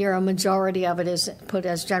year. A majority of it is put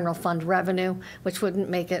as general fund revenue, which wouldn't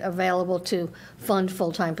make it available to fund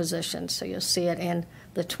full-time positions. So you'll see it in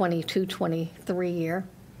the 22-23 year.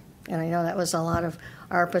 And I know that was a lot of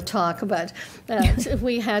ARPA talk, but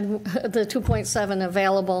we had the 2.7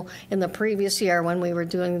 available in the previous year when we were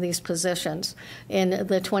doing these positions. In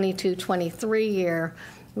the 22-23 year,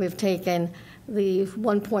 we've taken the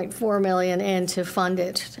 1.4 million in to fund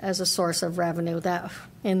it as a source of revenue. That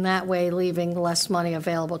in that way, leaving less money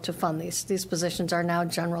available to fund these. These positions are now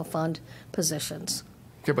general fund positions.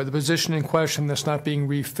 Okay, but the position in question that's not being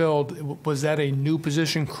refilled, was that a new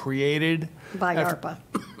position created? By ARPA.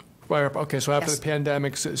 By ARPA, okay, so after Yes. the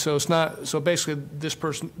pandemic, so it's not, so basically this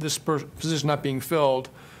position not being filled,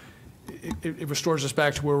 it restores us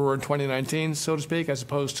back to where we were in 2019, so to speak, as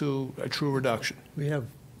opposed to a true reduction. We have.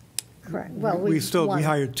 Correct. Well, we won.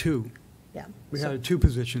 hired 2. Yeah. We So hired 2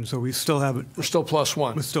 positions, so we still have it. We're still plus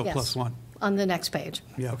 1. We're still Yes. plus 1. on the next page.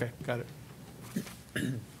 Yeah. Okay, got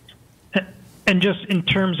it. And just in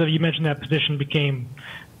terms of, you mentioned that position became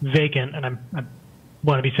vacant, and I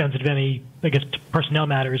want to be sensitive to any, I guess, personnel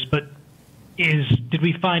matters, but did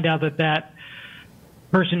we find out that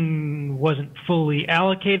person wasn't fully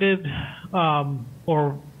allocated,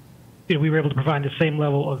 or we were able to provide the same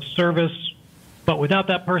level of service, but without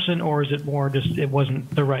that person, or is it more just it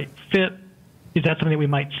wasn't the right fit? Is that something that we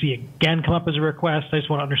might see again come up as a request? I just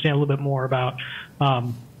want to understand a little bit more about,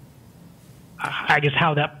 I guess,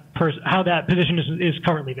 how that position is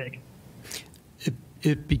currently vacant.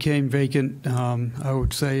 it became vacant. I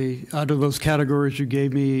would say out of those categories you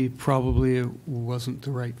gave me, probably it wasn't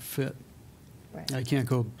the right fit. Right. I can't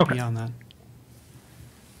go beyond that.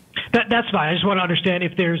 That's fine. I just want to understand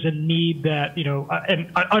if there's a need that,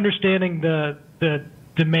 and understanding the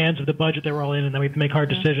demands of the budget that we're all in, and then we have to make hard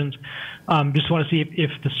decisions. Just want to see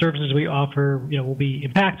if the services we offer, will be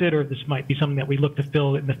impacted, or if this might be something that we look to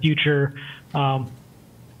fill in the future.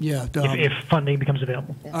 If funding becomes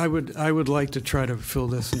available. I would like to try to fill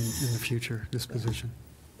this in the future, this position.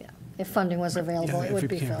 Yeah, if funding was available, Yeah, it would if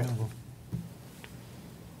be became filled. available.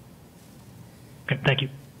 Okay, thank you.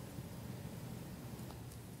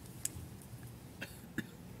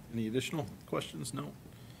 Any additional questions? No.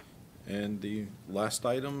 And the last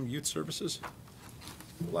item, youth services,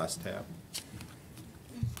 the last tab.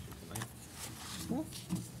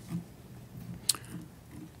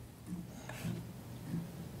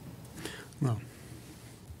 Well,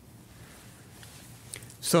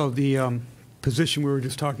 so the position we were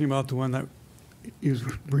just talking about, the one that is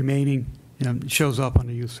remaining, shows up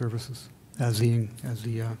under youth services as an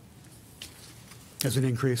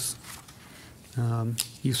increase.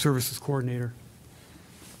 Youth services coordinator.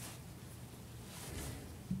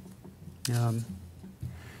 I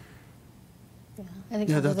think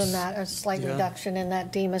Yeah, other than that's- that, a slight yeah. reduction in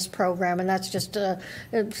that DEMIS program, and that's just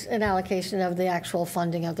it's an allocation of the actual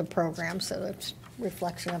funding of the program, so it's a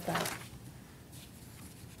reflection of that.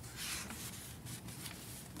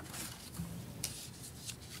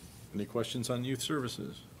 Any questions on youth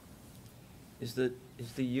services? Is the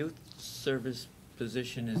youth service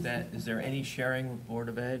position, is there any sharing with Board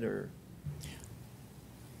of Ed, or?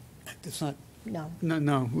 It's not. No.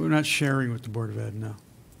 No, we're not sharing with the Board of Ed, no.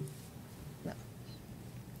 No.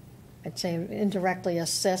 I'd say indirectly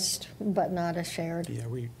assist, but not a shared. Yeah,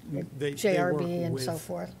 they JRB work and so with,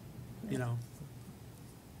 forth.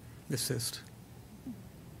 Assist.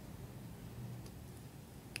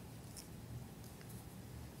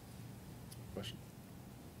 Question?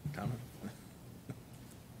 Comment?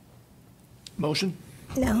 Motion?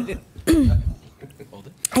 No.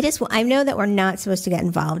 I know that we're not supposed to get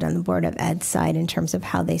involved on the Board of Ed side in terms of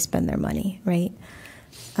how they spend their money, right?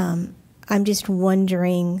 I'm just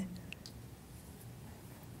wondering,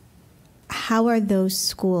 how are those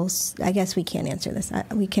schools, I guess we can't answer this.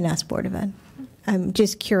 We can ask Board of Ed. I'm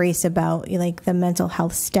just curious about like the mental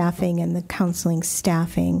health staffing and the counseling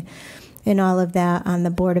staffing and all of that on the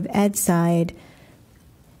Board of Ed side.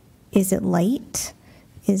 Is it light?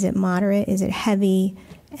 Is it moderate? Is it heavy?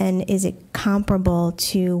 And is it comparable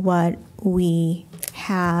to what we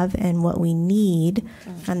have and what we need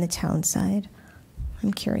on the town side?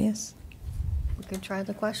 I'm curious. You could try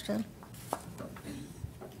the question.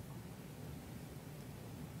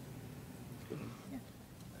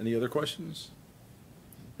 Any other questions?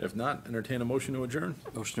 If not, entertain a motion to adjourn.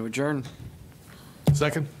 Motion to adjourn.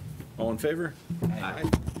 Second? All in favor? Aye.